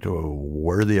subject to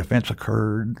where the offense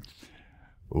occurred,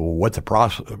 what the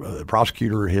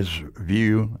prosecutor, his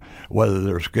view, whether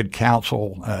there's good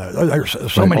counsel. There's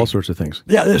so many, all sorts of things.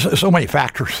 Yeah, there's so many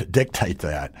factors that dictate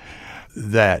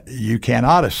that you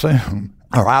cannot assume,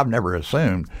 or I've never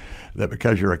assumed, that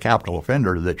because you're a capital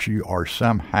offender that you are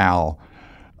somehow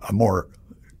a more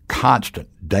constant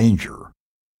danger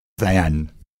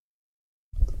than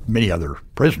many other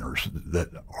prisoners that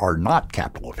are not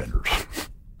capital offenders,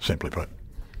 simply put.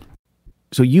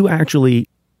 So you actually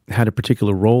had a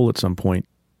particular role at some point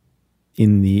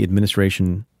in the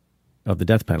administration of the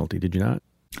death penalty, did you not?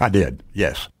 I did,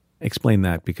 yes. Explain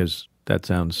that, because that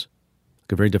sounds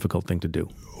like a very difficult thing to do.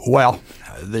 Well,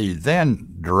 the then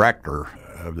director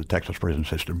of the Texas prison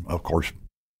system, of course,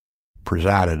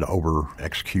 presided over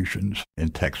executions in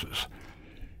Texas.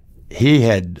 He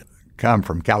had come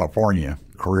from California,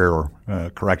 career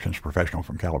corrections professional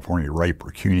from California. Ray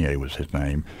Percunier was his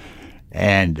name,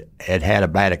 and had a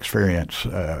bad experience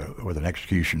with an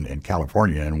execution in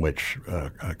California in which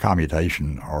a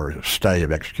commutation or a stay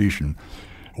of execution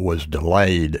was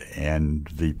delayed and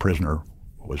the prisoner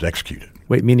was executed.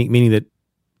 Wait, meaning that it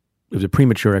was a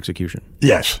premature execution?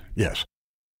 Yes.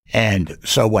 And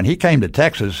so when he came to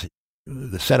Texas,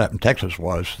 the setup in Texas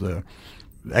was the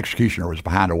executioner was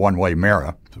behind a one-way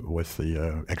mirror with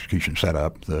the execution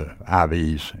setup, the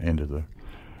IVs into the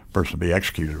person to be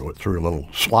executed through a little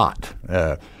slot.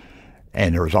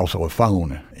 And there was also a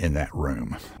phone in that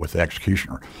room with the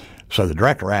executioner. So the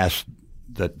director asked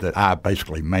that I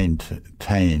basically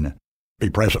be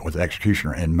present with the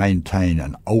executioner and maintain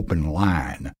an open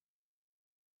line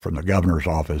from the governor's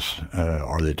office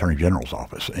or the attorney general's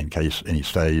office in case any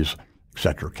stays, et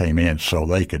cetera, came in, so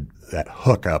that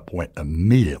hookup went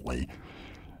immediately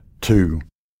to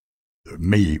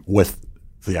me with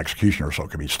the executioner so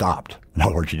it could be stopped. In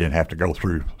other words, you didn't have to go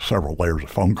through several layers of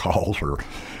phone calls or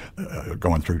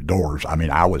going through doors. I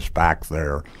mean, I was back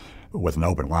there with an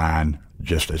open line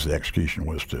just as the execution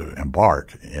was to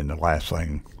embark, and the last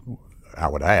thing I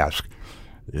would ask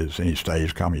is any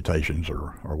stays, commutations,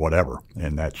 or whatever.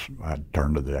 And I'd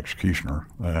turn to the executioner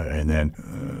and then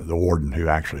the warden who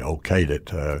actually okayed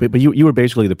it. But you were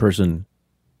basically the person,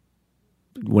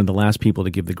 one of the last people to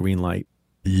give the green light.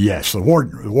 Yes, the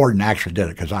warden actually did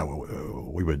it because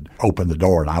we would open the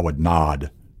door and I would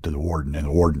nod to the warden, and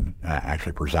the warden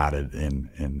actually presided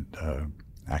and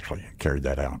actually carried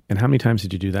that out. And how many times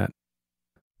did you do that?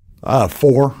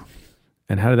 4.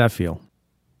 And how did that feel?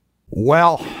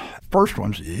 Well, first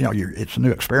ones, it's a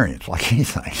new experience like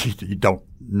anything. You don't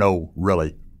know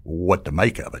really what to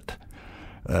make of it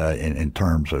in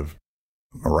terms of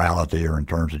morality or in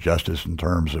terms of justice, in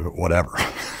terms of whatever.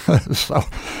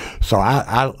 So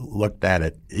I looked at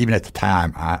it, even at the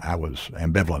time, I was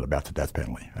ambivalent about the death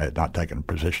penalty. I had not taken a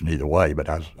position either way, but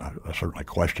I certainly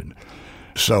questioned.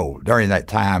 So during that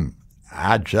time,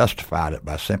 I justified it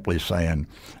by simply saying,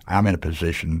 I'm in a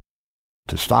position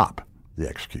to stop the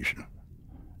execution,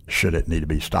 should it need to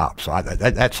be stopped. So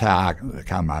that's how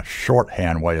kind of my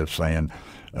shorthand way of saying,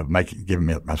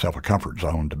 giving myself a comfort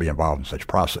zone to be involved in such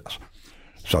process.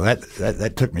 So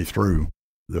that took me through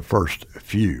the first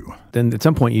few. Then at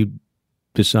some point you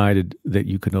decided that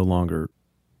you could no longer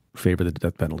favor the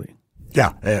death penalty.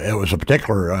 Yeah, it was a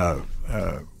particular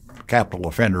capital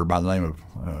offender by the name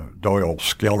of Doyle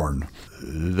Skillern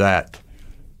that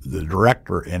the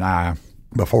director and I,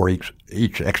 before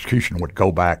each execution, would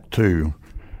go back to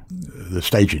the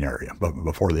staging area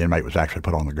before the inmate was actually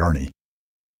put on the gurney,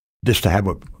 just to have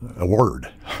a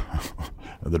word.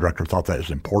 The director thought that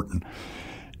was important,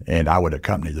 and I would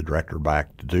accompany the director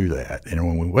back to do that. And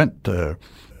when we went to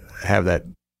have that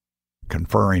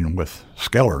conferring with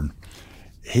Skillern,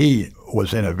 he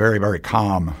was in a very, very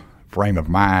calm frame of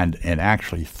mind and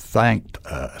actually thanked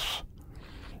us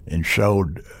and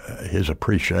showed his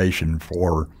appreciation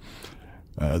for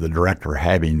the director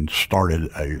having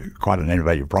started quite an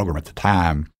innovative program at the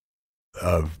time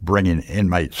of bringing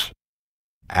inmates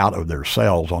out of their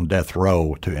cells on death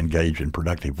row to engage in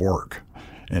productive work.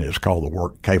 And it's called the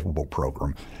Work Capable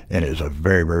Program. And it is a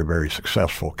very, very, very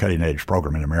successful cutting-edge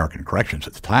program in American corrections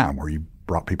at the time, where you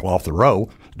brought people off the row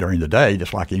during the day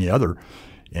just like any other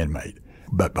inmate.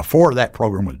 But before that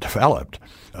program was developed,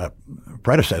 a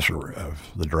predecessor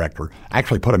of the director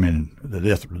actually put them in the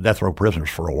death row prisoners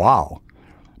for a while,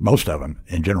 most of them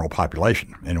in general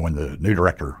population. And when the new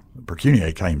director,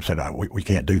 Percunier, came, said, we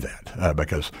can't do that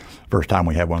because first time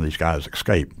we have one of these guys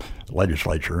escape, the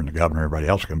legislature and the governor, everybody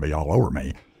else is going to be all over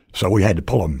me. So we had to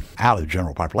pull them out of the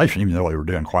general population, even though they were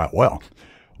doing quite well.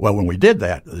 Well, when we did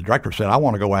that, the director said, I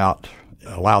want to go out,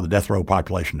 allow the death row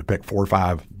population to pick 4 or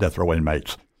 5 death row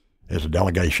inmates as a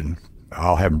delegation.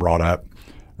 I'll have them brought up.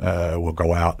 We'll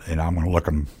go out, and I'm going to look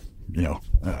them,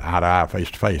 eye to eye, face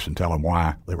to face, and tell them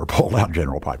why they were pulled out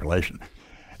general population.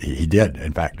 He did,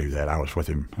 in fact, do that. I was with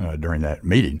him during that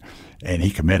meeting, and he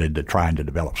committed to trying to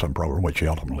develop some program, which he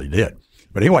ultimately did.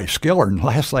 But anyway, Skillern, the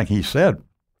last thing he said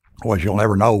was, you'll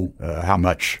never know how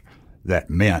much that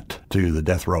meant to the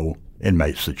death row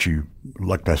inmates that you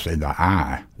looked us in the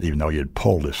eye, even though you'd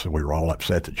pulled us. We were all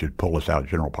upset that you'd pulled us out of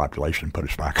general population and put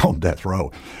us back on death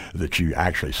row, that you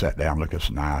actually sat down, looked us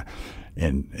in the eye,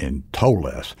 and told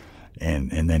us,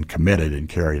 and then committed and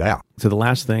carried out. So the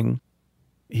last thing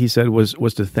he said was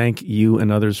to thank you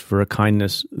and others for a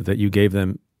kindness that you gave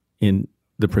them in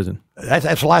the prison.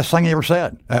 That's the last thing he ever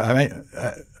said.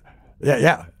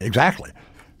 Yeah, exactly.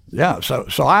 Yeah, so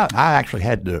I actually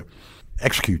had to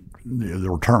execute the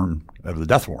return of the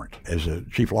death warrant. As a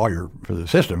chief lawyer for the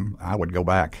system, I would go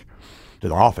back to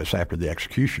the office after the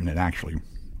execution and actually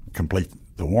complete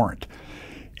the warrant.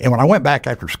 And when I went back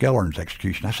after Skellern's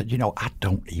execution, I said, I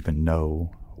don't even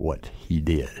know what he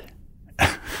did.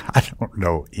 I don't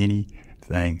know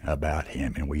anything about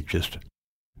him, and we just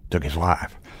took his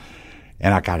life.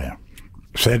 And I kind of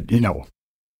said,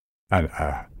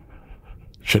 I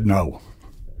should know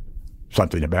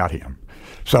something about him.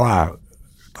 So I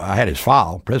had his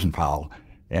file, prison file,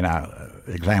 and I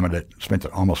examined it, spent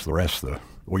almost the rest of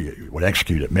we would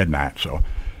execute at midnight, so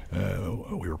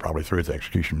we were probably through with the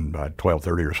execution by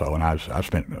 12:30 or so, and I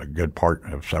spent a good part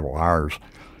of several hours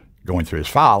going through his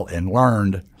file and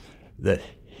learned that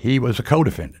he was a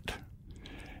co-defendant,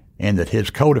 and that his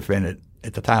co-defendant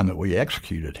at the time that we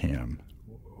executed him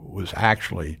was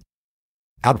actually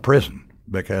out of prison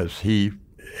because he,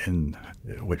 in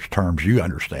which terms you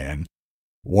understand,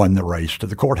 won the race to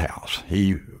the courthouse.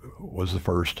 He was the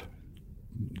first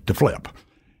to flip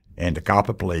and to cop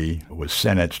a plea, was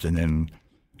sentenced,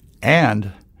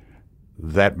 and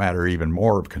that matter even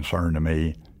more of concern to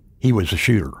me, he was a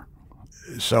shooter.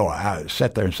 So I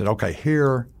sat there and said, okay,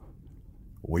 here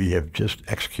we have just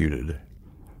executed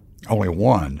only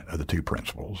one of the two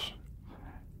principals,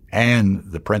 and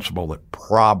the principal that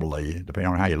probably,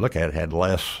 depending on how you look at it, had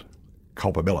less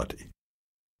culpability,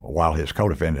 while his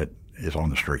co-defendant is on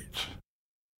the streets.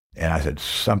 And I said,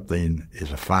 something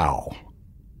is afoul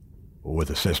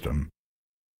with a system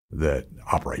that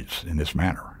operates in this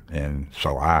manner. And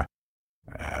so I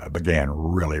began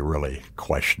really, really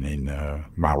questioning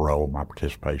my role, my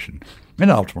participation,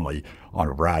 and ultimately, on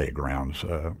a variety of grounds,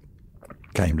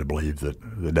 came to believe that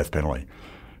the death penalty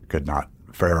could not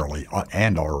fairly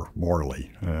and or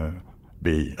morally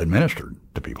be administered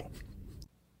to people.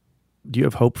 Do you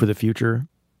have hope for the future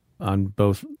on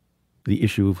both the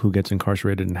issue of who gets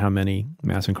incarcerated and how many,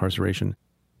 mass incarceration,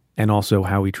 and also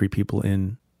how we treat people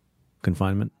in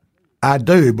confinement? I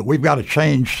do, but we've got to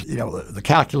change, the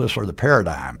calculus or the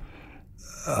paradigm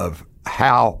of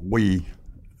how we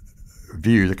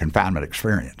view the confinement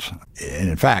experience. And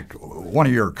in fact, one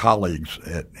of your colleagues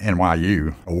at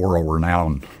NYU, a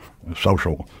world-renowned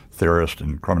social theorist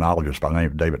and criminologist by the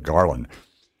name of David Garland,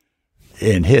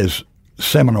 in his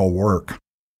seminal work,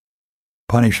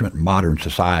 Punishment in Modern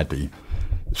Society,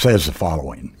 says the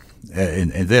following,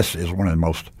 and this is one of the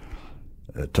most,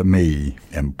 to me,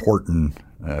 important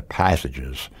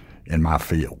passages in my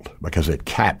field because it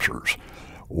captures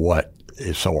what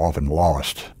is so often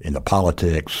lost in the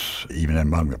politics, even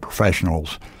among the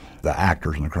professionals, the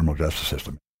actors in the criminal justice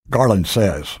system. Garland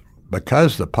says,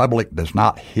 because the public does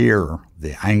not hear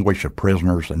the anguish of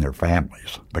prisoners and their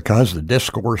families, because the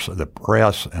discourse of the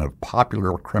press and of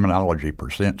popular criminology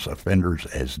presents offenders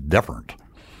as different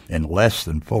and less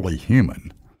than fully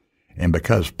human, and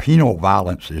because penal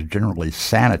violence is generally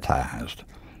sanitized,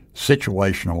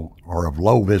 situational, or of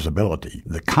low visibility,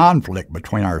 the conflict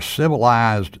between our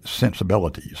civilized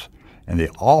sensibilities and the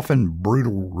often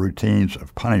brutal routines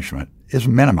of punishment is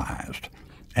minimized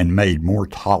and made more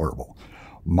tolerable.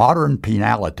 Modern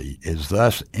penality is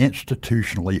thus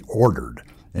institutionally ordered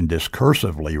and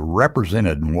discursively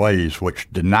represented in ways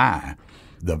which deny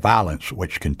the violence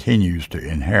which continues to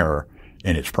inhere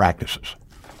in its practices.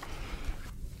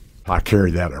 I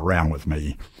carry that around with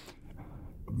me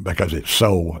because it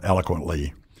so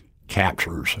eloquently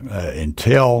captures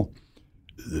until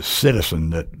the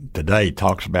citizen that today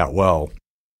talks about, well,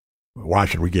 why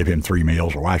should we give him 3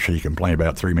 meals, or why should he complain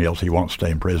about 3 meals? He won't stay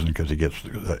in prison because he gets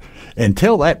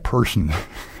until that person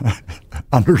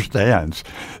understands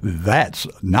that's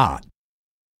not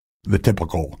the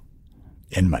typical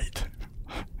inmate.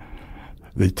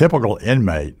 The typical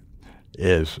inmate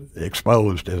is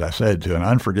exposed, as I said, to an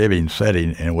unforgiving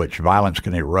setting in which violence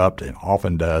can erupt and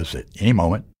often does at any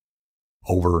moment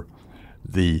over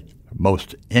the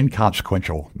most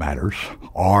inconsequential matters,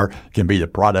 or can be the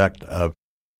product of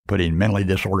putting mentally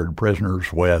disordered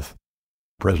prisoners with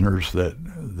prisoners that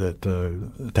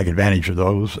take advantage of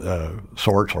those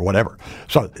sorts or whatever.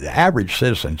 So the average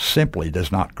citizen simply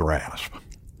does not grasp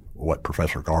what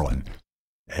Professor Garland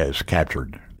has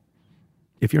captured.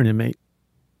 If you're an inmate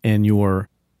and you're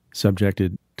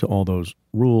subjected to all those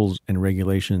rules and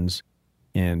regulations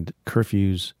and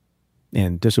curfews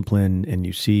and discipline, and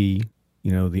you see,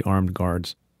 the armed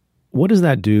guards, what does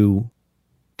that do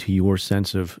to your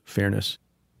sense of fairness?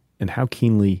 And how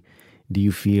keenly do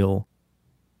you feel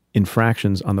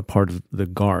infractions on the part of the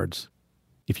guards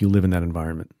if you live in that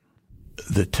environment?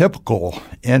 The typical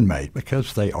inmate,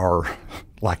 because they are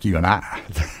like you and I,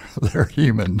 they're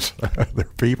humans, they're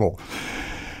people,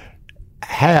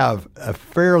 have a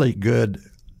fairly good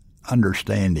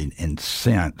understanding and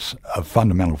sense of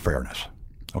fundamental fairness,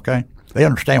 okay? They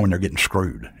understand when they're getting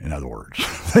screwed, in other words.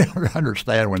 They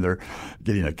understand when they're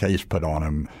getting a case put on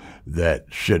them that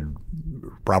should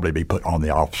probably be put on the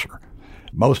officer.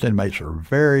 Most inmates are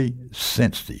very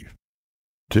sensitive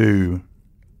to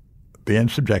being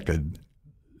subjected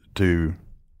to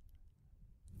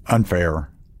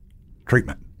unfair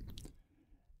treatment.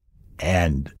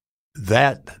 And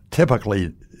that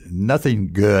typically,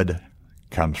 nothing good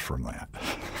comes from that.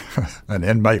 An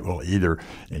inmate will either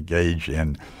engage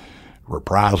in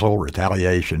reprisal,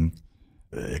 retaliation,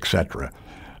 etc.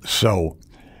 So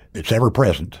it's ever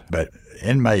present, but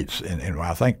inmates, and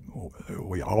I think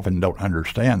we often don't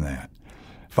understand that,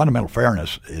 fundamental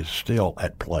fairness is still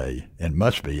at play and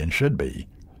must be and should be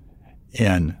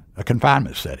in a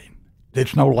confinement setting.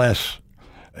 It's no less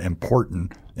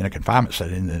important in a confinement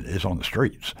setting than it is on the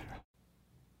streets.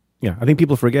 Yeah, I think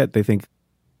people forget. They think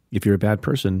if you're a bad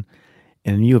person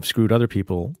and you have screwed other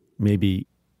people, maybe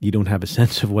you don't have a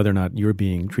sense of whether or not you're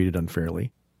being treated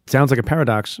unfairly. It sounds like a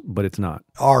paradox, but it's not.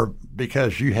 Or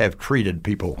because you have treated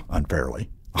people unfairly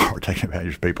or taken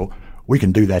advantage of people, we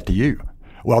can do that to you.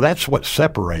 Well, that's what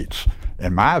separates,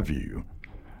 in my view,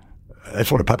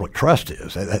 that's what a public trust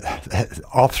is.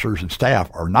 Officers and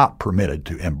staff are not permitted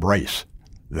to embrace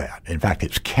that. In fact,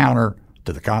 it's counter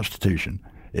to the Constitution.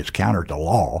 It's counter to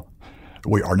law.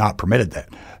 We are not permitted that.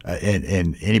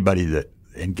 And anybody that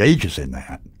engages in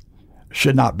that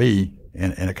should not be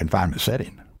in a confinement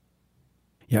setting.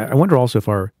 Yeah, I wonder also if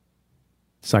our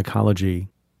psychology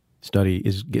study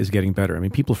is getting better. I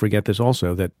mean, people forget this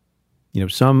also, that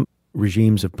some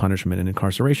regimes of punishment and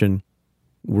incarceration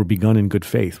were begun in good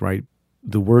faith, right?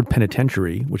 The word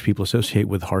penitentiary, which people associate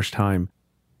with harsh time,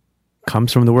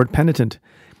 comes from the word penitent.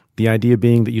 The idea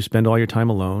being that you spend all your time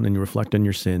alone and you reflect on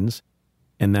your sins,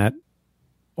 and that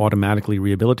automatically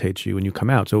rehabilitates you when you come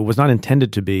out. So it was not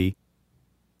intended to be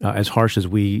as harsh as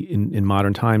we in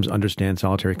modern times understand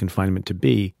solitary confinement to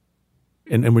be.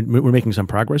 And we're making some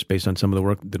progress based on some of the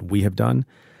work that we have done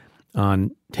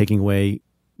on taking away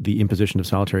the imposition of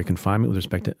solitary confinement with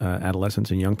respect to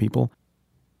adolescents and young people.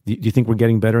 Do you think we're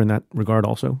getting better in that regard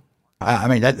also? I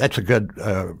mean, that's a good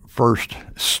first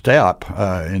step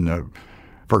in the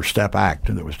First Step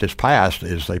Act that was just passed,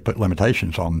 is they put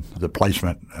limitations on the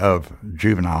placement of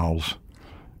juveniles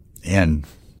in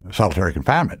solitary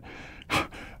confinement.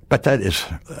 But that is,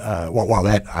 while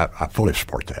that, I fully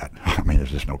support that. I mean,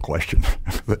 there's just no question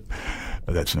that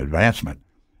that's an advancement.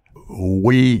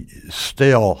 We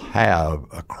still have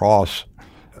across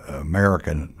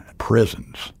American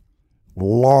prisons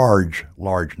large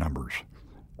numbers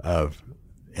of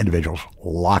individuals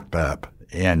locked up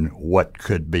in what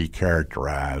could be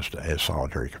characterized as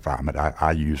solitary confinement.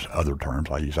 I use other terms.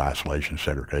 I use isolation,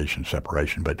 segregation,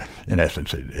 separation, but in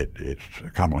essence, it's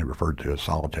commonly referred to as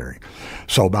solitary.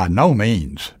 So by no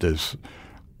means does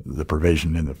the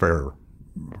provision in the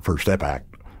First Step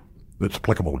Act that's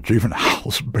applicable to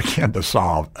juveniles begin to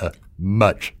solve a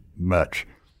much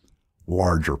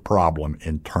larger problem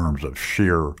in terms of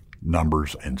sheer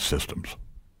numbers and systems.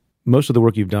 Most of the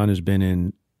work you've done has been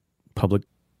in public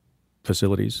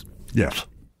facilities? Yes.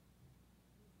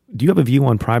 Do you have a view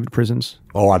on private prisons?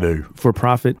 Oh, I do. For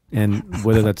profit, and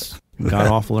whether that's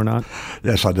god-awful or not?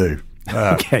 Yes, I do.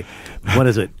 Okay. What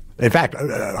is it? In fact,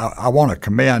 I want to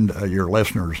commend your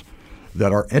listeners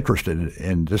that are interested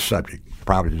in this subject,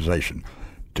 privatization,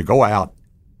 to go out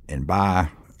and buy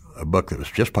a book that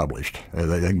was just published.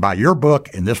 They can buy your book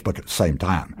and this book at the same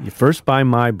time. You first buy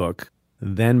my book,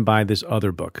 then buy this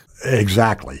other book.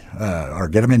 Exactly. Or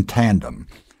get them in tandem.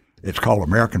 It's called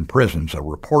American Prisons, A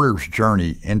Reporter's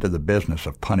Journey into the Business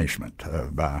of Punishment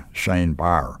by Shane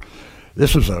Beyer.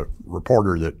 This is a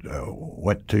reporter that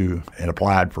went to and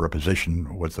applied for a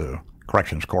position with the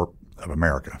Corrections Corp of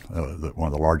America, one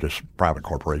of the largest private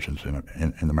corporations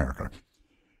in America,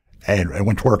 and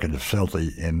went to work at a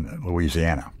facility in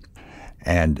Louisiana.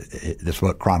 And this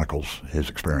book chronicles his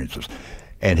experiences.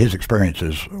 And his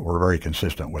experiences were very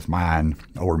consistent with mine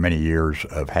over many years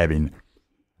of having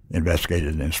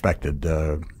investigated and inspected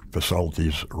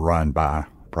facilities run by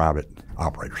private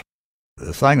operators.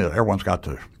 The thing that everyone's got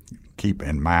to keep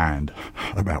in mind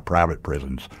about private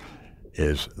prisons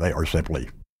is they are simply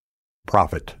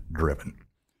profit-driven.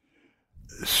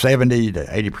 70 to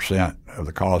 80% of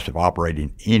the cost of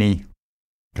operating any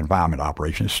confinement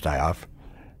operation is staff,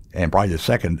 and probably the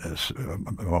second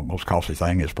most costly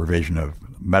thing is provision of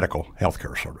medical health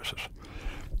care services.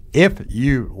 If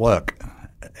you look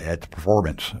at the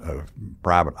performance of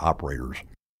private operators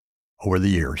over the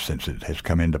years since it has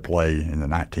come into play in the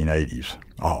 1980s,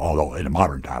 although in the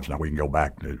modern times, now we can go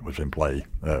back, it was in play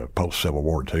post-Civil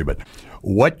War too, but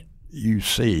what you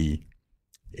see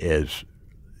is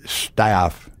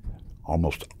staff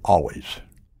almost always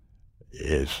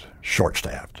is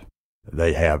short-staffed.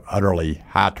 They have utterly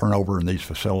high turnover in these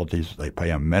facilities. They pay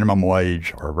a minimum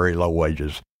wage or very low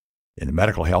wages. In the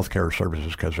medical health care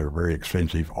services, because they're very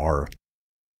expensive, are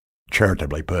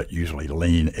charitably put, usually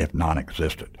lean if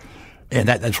non-existent. And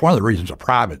that's one of the reasons the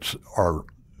privates are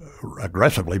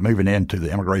aggressively moving into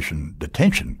the immigration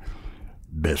detention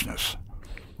business.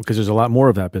 Because there's a lot more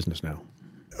of that business now.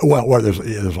 Well, there's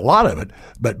a lot of it,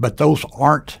 but those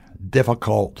aren't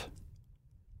difficult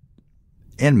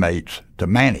inmates to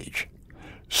manage.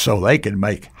 So they can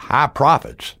make high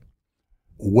profits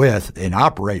with and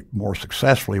operate more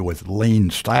successfully with lean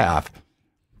staff.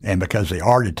 And because they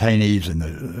are detainees and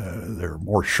they're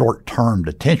more short-term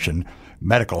detention,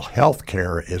 medical health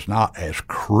care is not as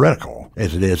critical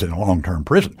as it is in a long-term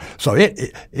prison. So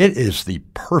it is the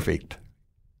perfect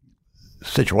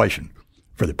situation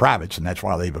for the privates, and that's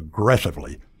why they've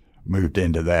aggressively moved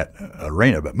into that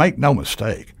arena. But make no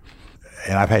mistake,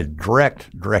 and I've had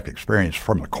direct experience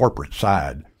from the corporate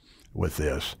side with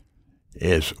this,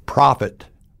 is profit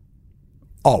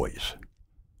always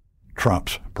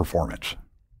trumps performance.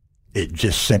 It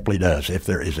just simply does. If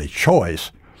there is a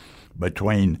choice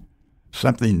between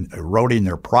something eroding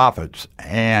their profits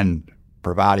and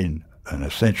providing an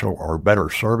essential or better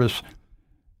service,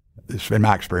 it's been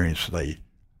my experience they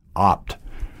opt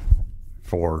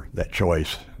for that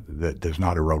choice that does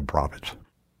not erode profits.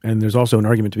 And there's also an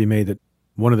argument to be made that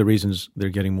one of the reasons they're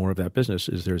getting more of that business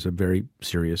is there's a very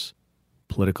serious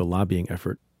political lobbying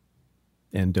effort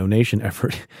and donation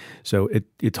effort. So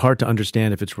it's hard to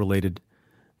understand if it's related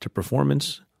to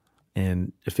performance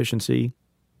and efficiency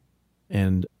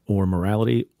and or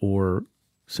morality, or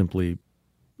simply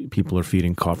people are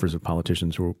feeding coffers of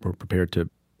politicians who are prepared to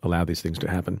allow these things to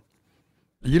happen.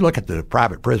 You look at the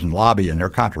private prison lobby and their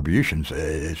contributions,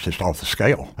 it's just off the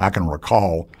scale. I can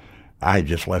recall I had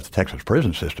just left the Texas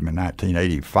prison system in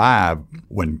 1985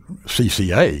 when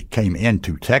CCA came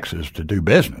into Texas to do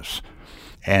business.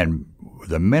 And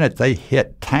the minute they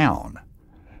hit town,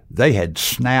 they had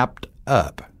snapped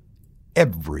up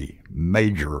every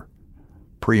major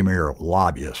premier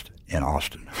lobbyist in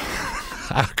Austin.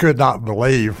 I could not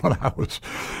believe when I was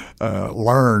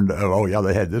learned of, oh yeah,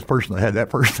 they had this person, they had that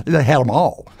person, they had them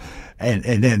all. And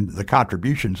then the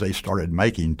contributions they started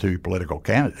making to political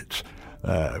candidates,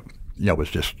 was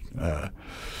just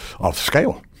off the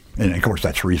scale. And of course,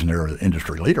 that's the reason they're an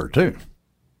industry leader too.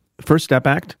 The First Step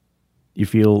Act, you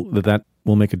feel that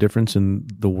will make a difference in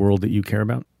the world that you care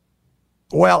about?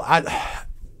 Well,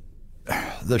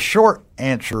 the short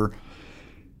answer,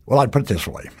 I'd put it this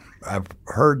way. I've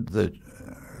heard that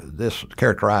this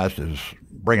characterized as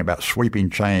bring about sweeping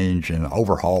change and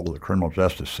overhaul of the criminal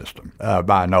justice system.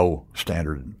 By no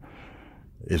standard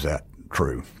is that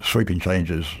true. Sweeping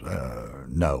changes,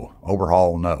 no.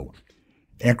 Overhaul, no.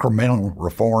 Incremental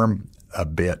reform, a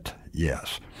bit,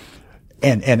 yes.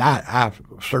 And I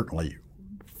certainly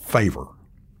favor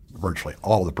virtually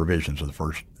all the provisions of the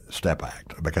First Step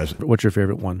Act because. What's your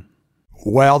favorite one?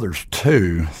 Well, there's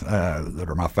two that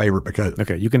are my favorite because.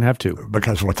 Okay, you can have two.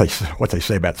 Because what they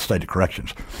say about the state of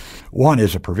corrections. One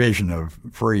is a provision of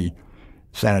free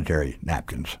sanitary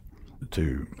napkins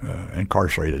to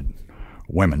incarcerated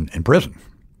women in prison.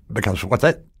 Because what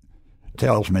that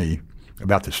tells me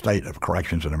about the state of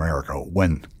corrections in America,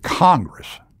 when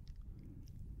Congress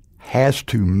has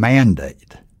to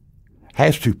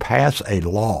pass a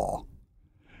law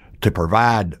to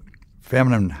provide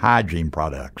feminine hygiene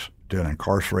products to an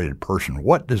incarcerated person,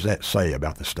 what does that say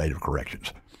about the state of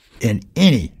corrections? In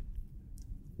any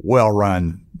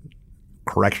well-run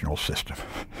correctional system,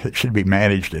 it should be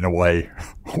managed in a way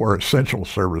where essential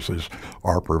services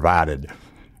are provided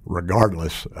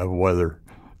regardless of whether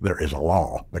there is a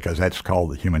law, because that's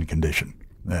called the human condition.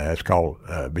 That's called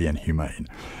being humane.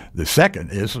 The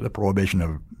second is the prohibition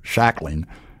of shackling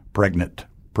pregnant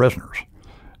prisoners.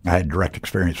 I had direct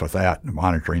experience with that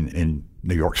monitoring in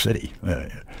New York City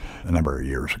a number of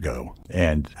years ago.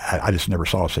 And I just never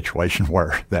saw a situation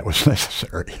where that was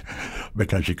necessary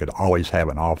because you could always have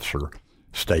an officer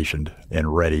stationed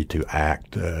and ready to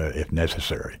act if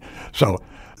necessary. So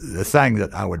the thing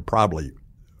that I would probably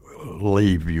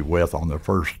leave you with on the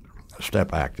First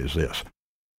Step Act is this,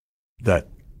 that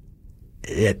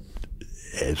it,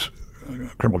 as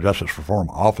criminal justice reform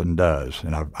often does,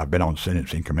 and I've been on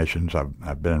sentencing commissions,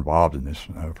 I've been involved in this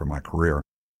for my career,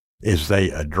 is they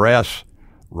address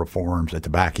reforms at the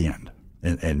back end.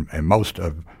 And most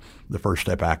of the First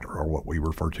Step Act are what we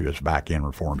refer to as back-end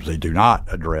reforms. They do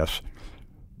not address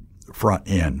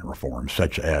front-end reforms,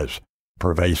 such as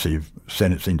pervasive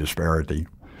sentencing disparity.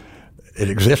 It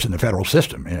exists in the federal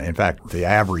system. In fact, the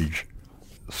average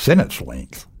sentence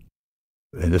length,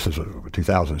 and this is a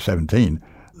 2017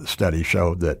 study,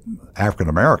 showed that African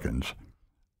Americans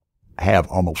have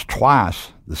almost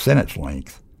twice the sentence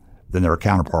length than their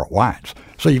counterpart whites.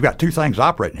 So you've got two things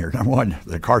operating here. Number one,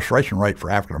 the incarceration rate for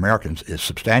African Americans is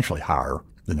substantially higher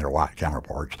than their white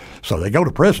counterparts. So they go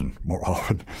to prison more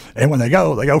often. And when they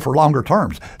go for longer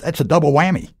terms. That's a double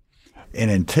whammy. And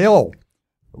until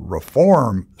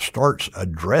reform starts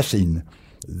addressing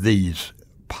these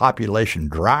population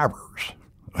drivers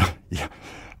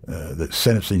that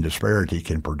sentencing disparity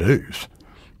can produce,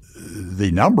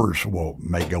 the numbers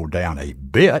may go down a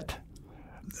bit,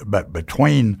 but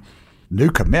between new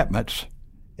commitments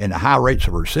and the high rates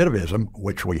of recidivism,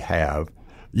 which we have,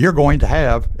 it's going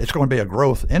to be a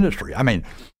growth industry. I mean,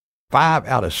 5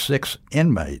 out of 6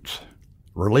 inmates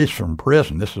released from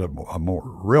prison, this is a more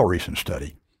real recent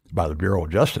study by the Bureau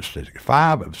of Justice Statistics,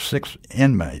 5 of 6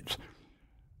 inmates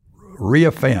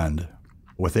reoffend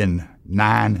within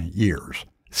 9 years,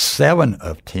 7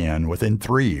 of 10 within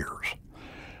 3 years.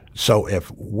 So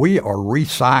if we are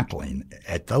recycling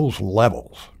at those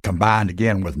levels, combined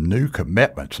again with new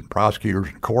commitments and prosecutors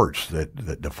and courts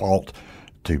that default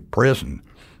to prison,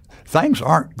 things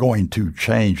aren't going to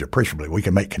change appreciably. We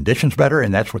can make conditions better,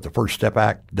 and that's what the First Step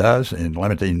Act does in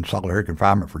limiting solitary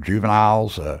confinement for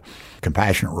juveniles,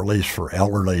 compassionate release for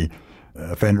elderly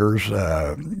offenders,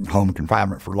 home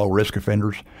confinement for low-risk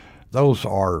offenders. Those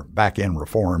are back-end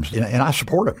reforms, and I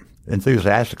support them,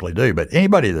 enthusiastically do. But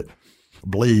anybody that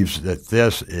believes that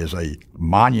this is a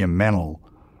monumental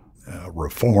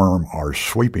reform or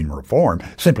sweeping reform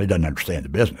simply doesn't understand the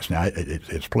business. Now,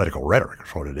 it's political rhetoric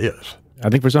is what it is. I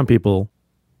think for some people,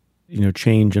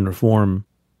 change and reform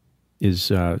is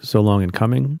so long in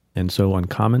coming and so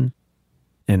uncommon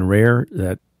and rare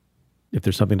that if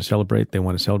there's something to celebrate, they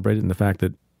want to celebrate it. And the fact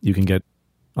that you can get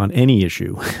on any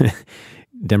issue,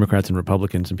 Democrats and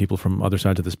Republicans and people from other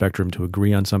sides of the spectrum to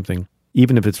agree on something,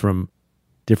 even if it's from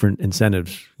different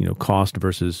incentives, cost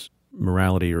versus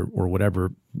morality or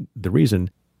whatever the reason,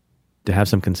 to have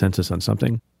some consensus on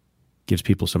something gives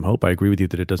people some hope. I agree with you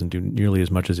that it doesn't do nearly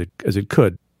as much as it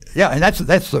could. Yeah, and that's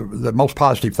the most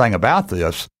positive thing about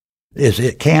this is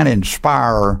it can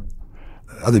inspire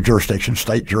other jurisdictions,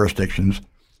 state jurisdictions,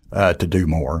 to do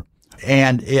more.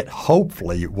 And it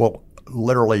hopefully will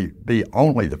literally be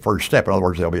only the first step. In other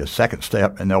words, there'll be a second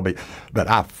step, and but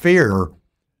I fear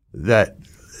that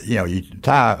you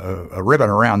tie a ribbon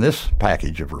around this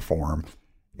package of reform,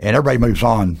 and everybody moves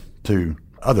on to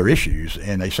other issues,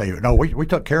 and they say, no, we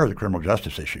took care of the criminal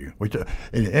justice issue.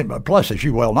 And plus, as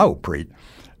you well know, Preet,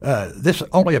 this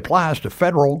only applies to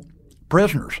federal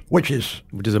prisoners, which is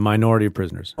a minority of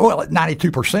prisoners. Well,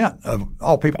 92% of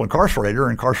all people incarcerated are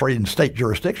incarcerated in state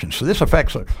jurisdictions. So this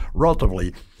affects a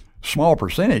relatively small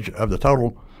percentage of the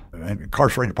total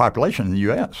incarcerated population in the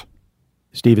U.S.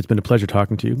 Steve, it's been a pleasure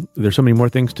talking to you. There's so many more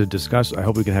things to discuss. I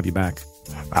hope we can have you back.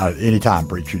 Anytime,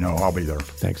 Preet. I'll be there.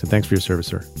 Thanks, and thanks for your service,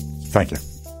 sir. Thank you.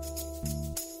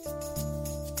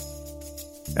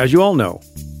 As you all know,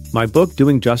 my book,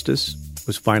 Doing Justice,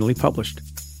 was finally published.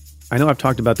 I know I've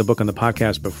talked about the book on the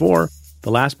podcast before.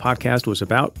 The last podcast was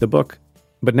about the book,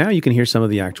 but now you can hear some of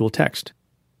the actual text.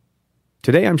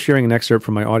 Today I'm sharing an excerpt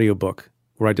from my audiobook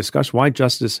where I discuss why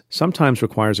justice sometimes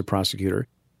requires a prosecutor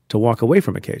to walk away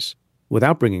from a case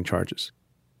without bringing charges,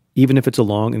 even if it's a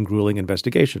long and grueling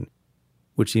investigation,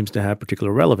 which seems to have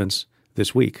particular relevance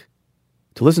this week.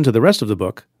 To listen to the rest of the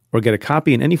book, or get a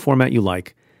copy in any format you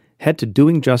like, head to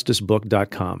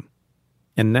doingjusticebook.com.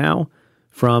 And now,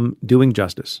 from Doing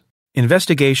Justice.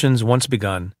 Investigations, once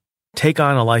begun, take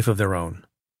on a life of their own.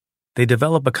 They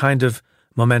develop a kind of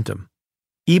momentum,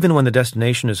 even when the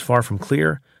destination is far from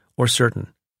clear or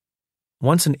certain.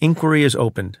 Once an inquiry is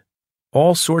opened,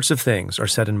 all sorts of things are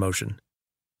set in motion.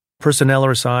 Personnel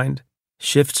are assigned,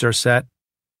 shifts are set,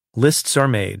 lists are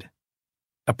made.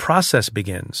 A process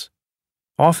begins.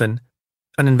 Often,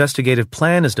 an investigative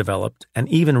plan is developed and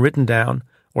even written down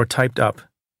or typed up.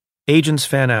 Agents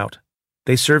fan out.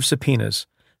 They serve subpoenas,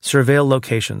 surveil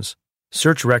locations,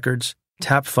 search records,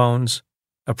 tap phones,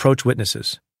 approach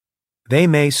witnesses. They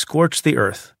may scorch the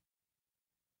earth.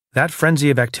 That frenzy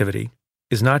of activity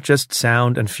is not just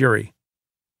sound and fury.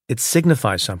 It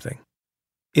signifies something.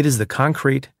 It is the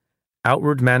concrete,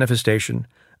 outward manifestation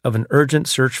of an urgent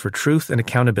search for truth and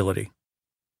accountability.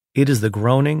 It is the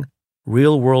groaning,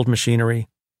 real-world machinery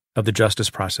of the justice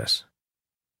process.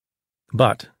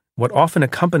 But, what often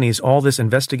accompanies all this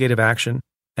investigative action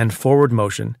and forward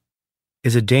motion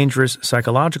is a dangerous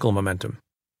psychological momentum.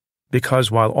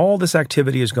 Because while all this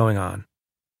activity is going on,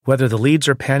 whether the leads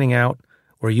are panning out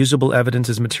or usable evidence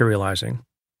is materializing,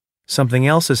 something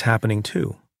else is happening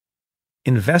too.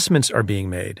 Investments are being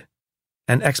made,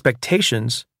 and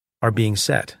expectations are being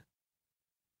set.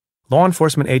 Law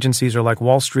enforcement agencies are like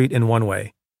Wall Street in one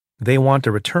way. They want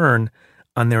a return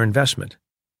on their investment.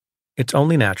 It's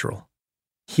only natural.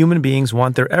 Human beings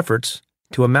want their efforts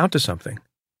to amount to something.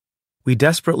 We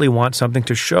desperately want something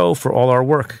to show for all our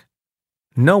work.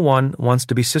 No one wants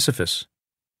to be Sisyphus.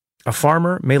 A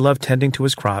farmer may love tending to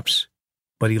his crops,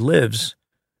 but he lives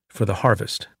for the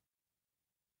harvest.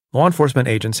 Law enforcement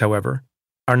agents, however,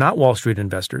 are not Wall Street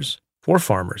investors or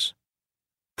farmers.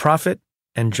 Profit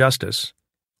and justice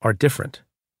are different.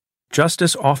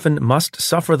 Justice often must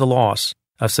suffer the loss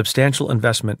of substantial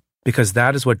investment because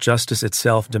that is what justice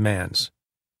itself demands.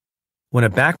 When a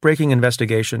backbreaking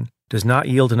investigation does not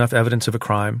yield enough evidence of a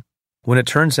crime, when it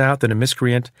turns out that a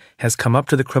miscreant has come up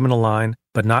to the criminal line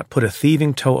but not put a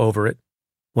thieving toe over it,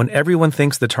 when everyone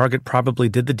thinks the target probably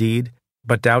did the deed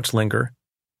but doubts linger,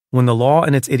 when the law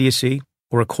in its idiocy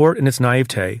or a court in its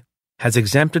naivete has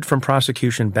exempted from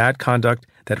prosecution bad conduct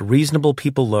that reasonable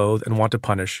people loathe and want to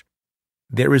punish,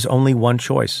 there is only one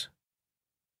choice: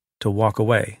 to walk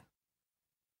away.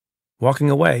 Walking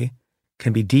away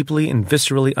can be deeply and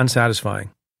viscerally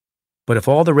unsatisfying. But if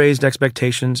all the raised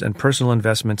expectations and personal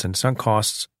investments and sunk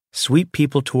costs sweep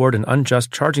people toward an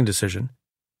unjust charging decision,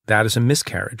 that is a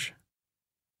miscarriage.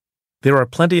 There are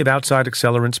plenty of outside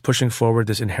accelerants pushing forward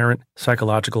this inherent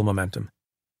psychological momentum.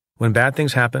 When bad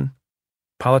things happen,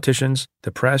 politicians,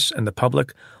 the press, and the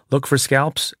public look for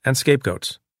scalps and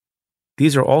scapegoats.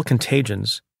 These are all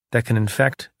contagions that can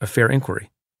infect a fair inquiry.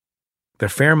 The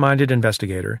fair-minded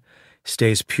investigator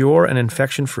stays pure and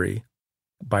infection-free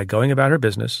by going about her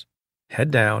business, head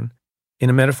down, in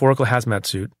a metaphorical hazmat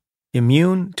suit,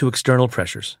 immune to external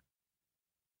pressures.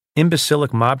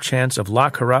 Imbecilic mob chants of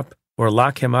lock her up or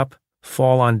lock him up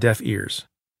fall on deaf ears.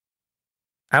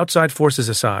 Outside forces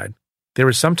aside, there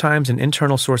is sometimes an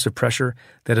internal source of pressure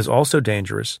that is also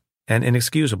dangerous and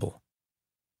inexcusable.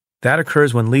 That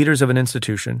occurs when leaders of an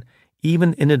institution,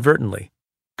 even inadvertently,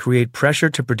 create pressure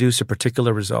to produce a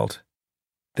particular result.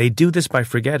 They do this by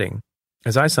forgetting,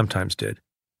 as I sometimes did,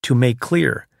 to make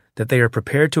clear that they are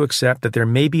prepared to accept that there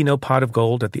may be no pot of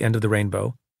gold at the end of the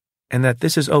rainbow, and that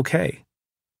this is okay,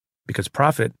 because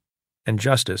profit and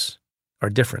justice are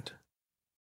different.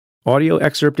 Audio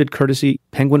excerpted courtesy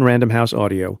Penguin Random House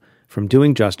Audio from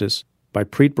Doing Justice by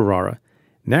Preet Bharara,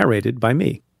 narrated by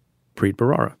me, Preet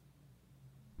Bharara.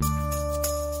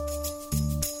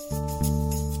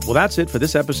 Well, that's it for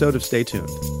this episode of Stay Tuned.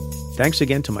 Thanks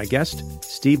again to my guest,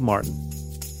 Steve Martin.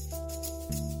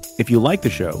 If you like the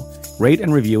show, rate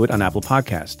and review it on Apple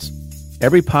Podcasts.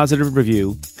 Every positive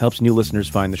review helps new listeners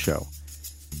find the show.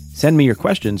 Send me your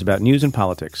questions about news and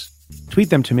politics. Tweet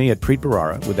them to me at Preet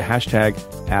Bharara with the hashtag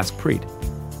AskPreet.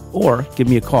 Or give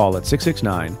me a call at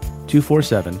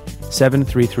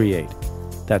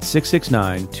 669-247-7338. That's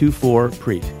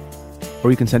 669-24-PREET.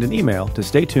 Or you can send an email to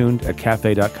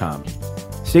staytuned@cafe.com.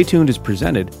 Stay Tuned is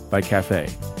presented by Cafe.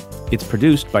 It's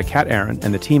produced by Kat Aaron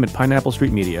and the team at Pineapple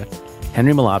Street Media,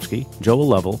 Henry Malofsky, Joel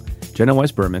Lovell, Jenna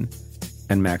Weiss-Berman,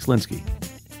 and Max Linsky.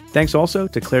 Thanks also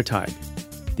to Claire Teig.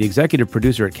 The executive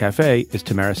producer at Cafe is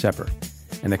Tamara Sepper,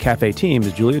 and the Cafe team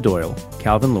is Julia Doyle,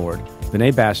 Calvin Lord,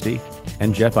 Vinay Basti,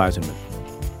 and Jeff Eisenman.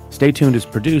 Stay Tuned is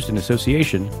produced in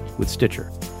association with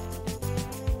Stitcher.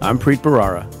 I'm Preet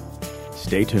Bharara.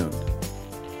 Stay tuned.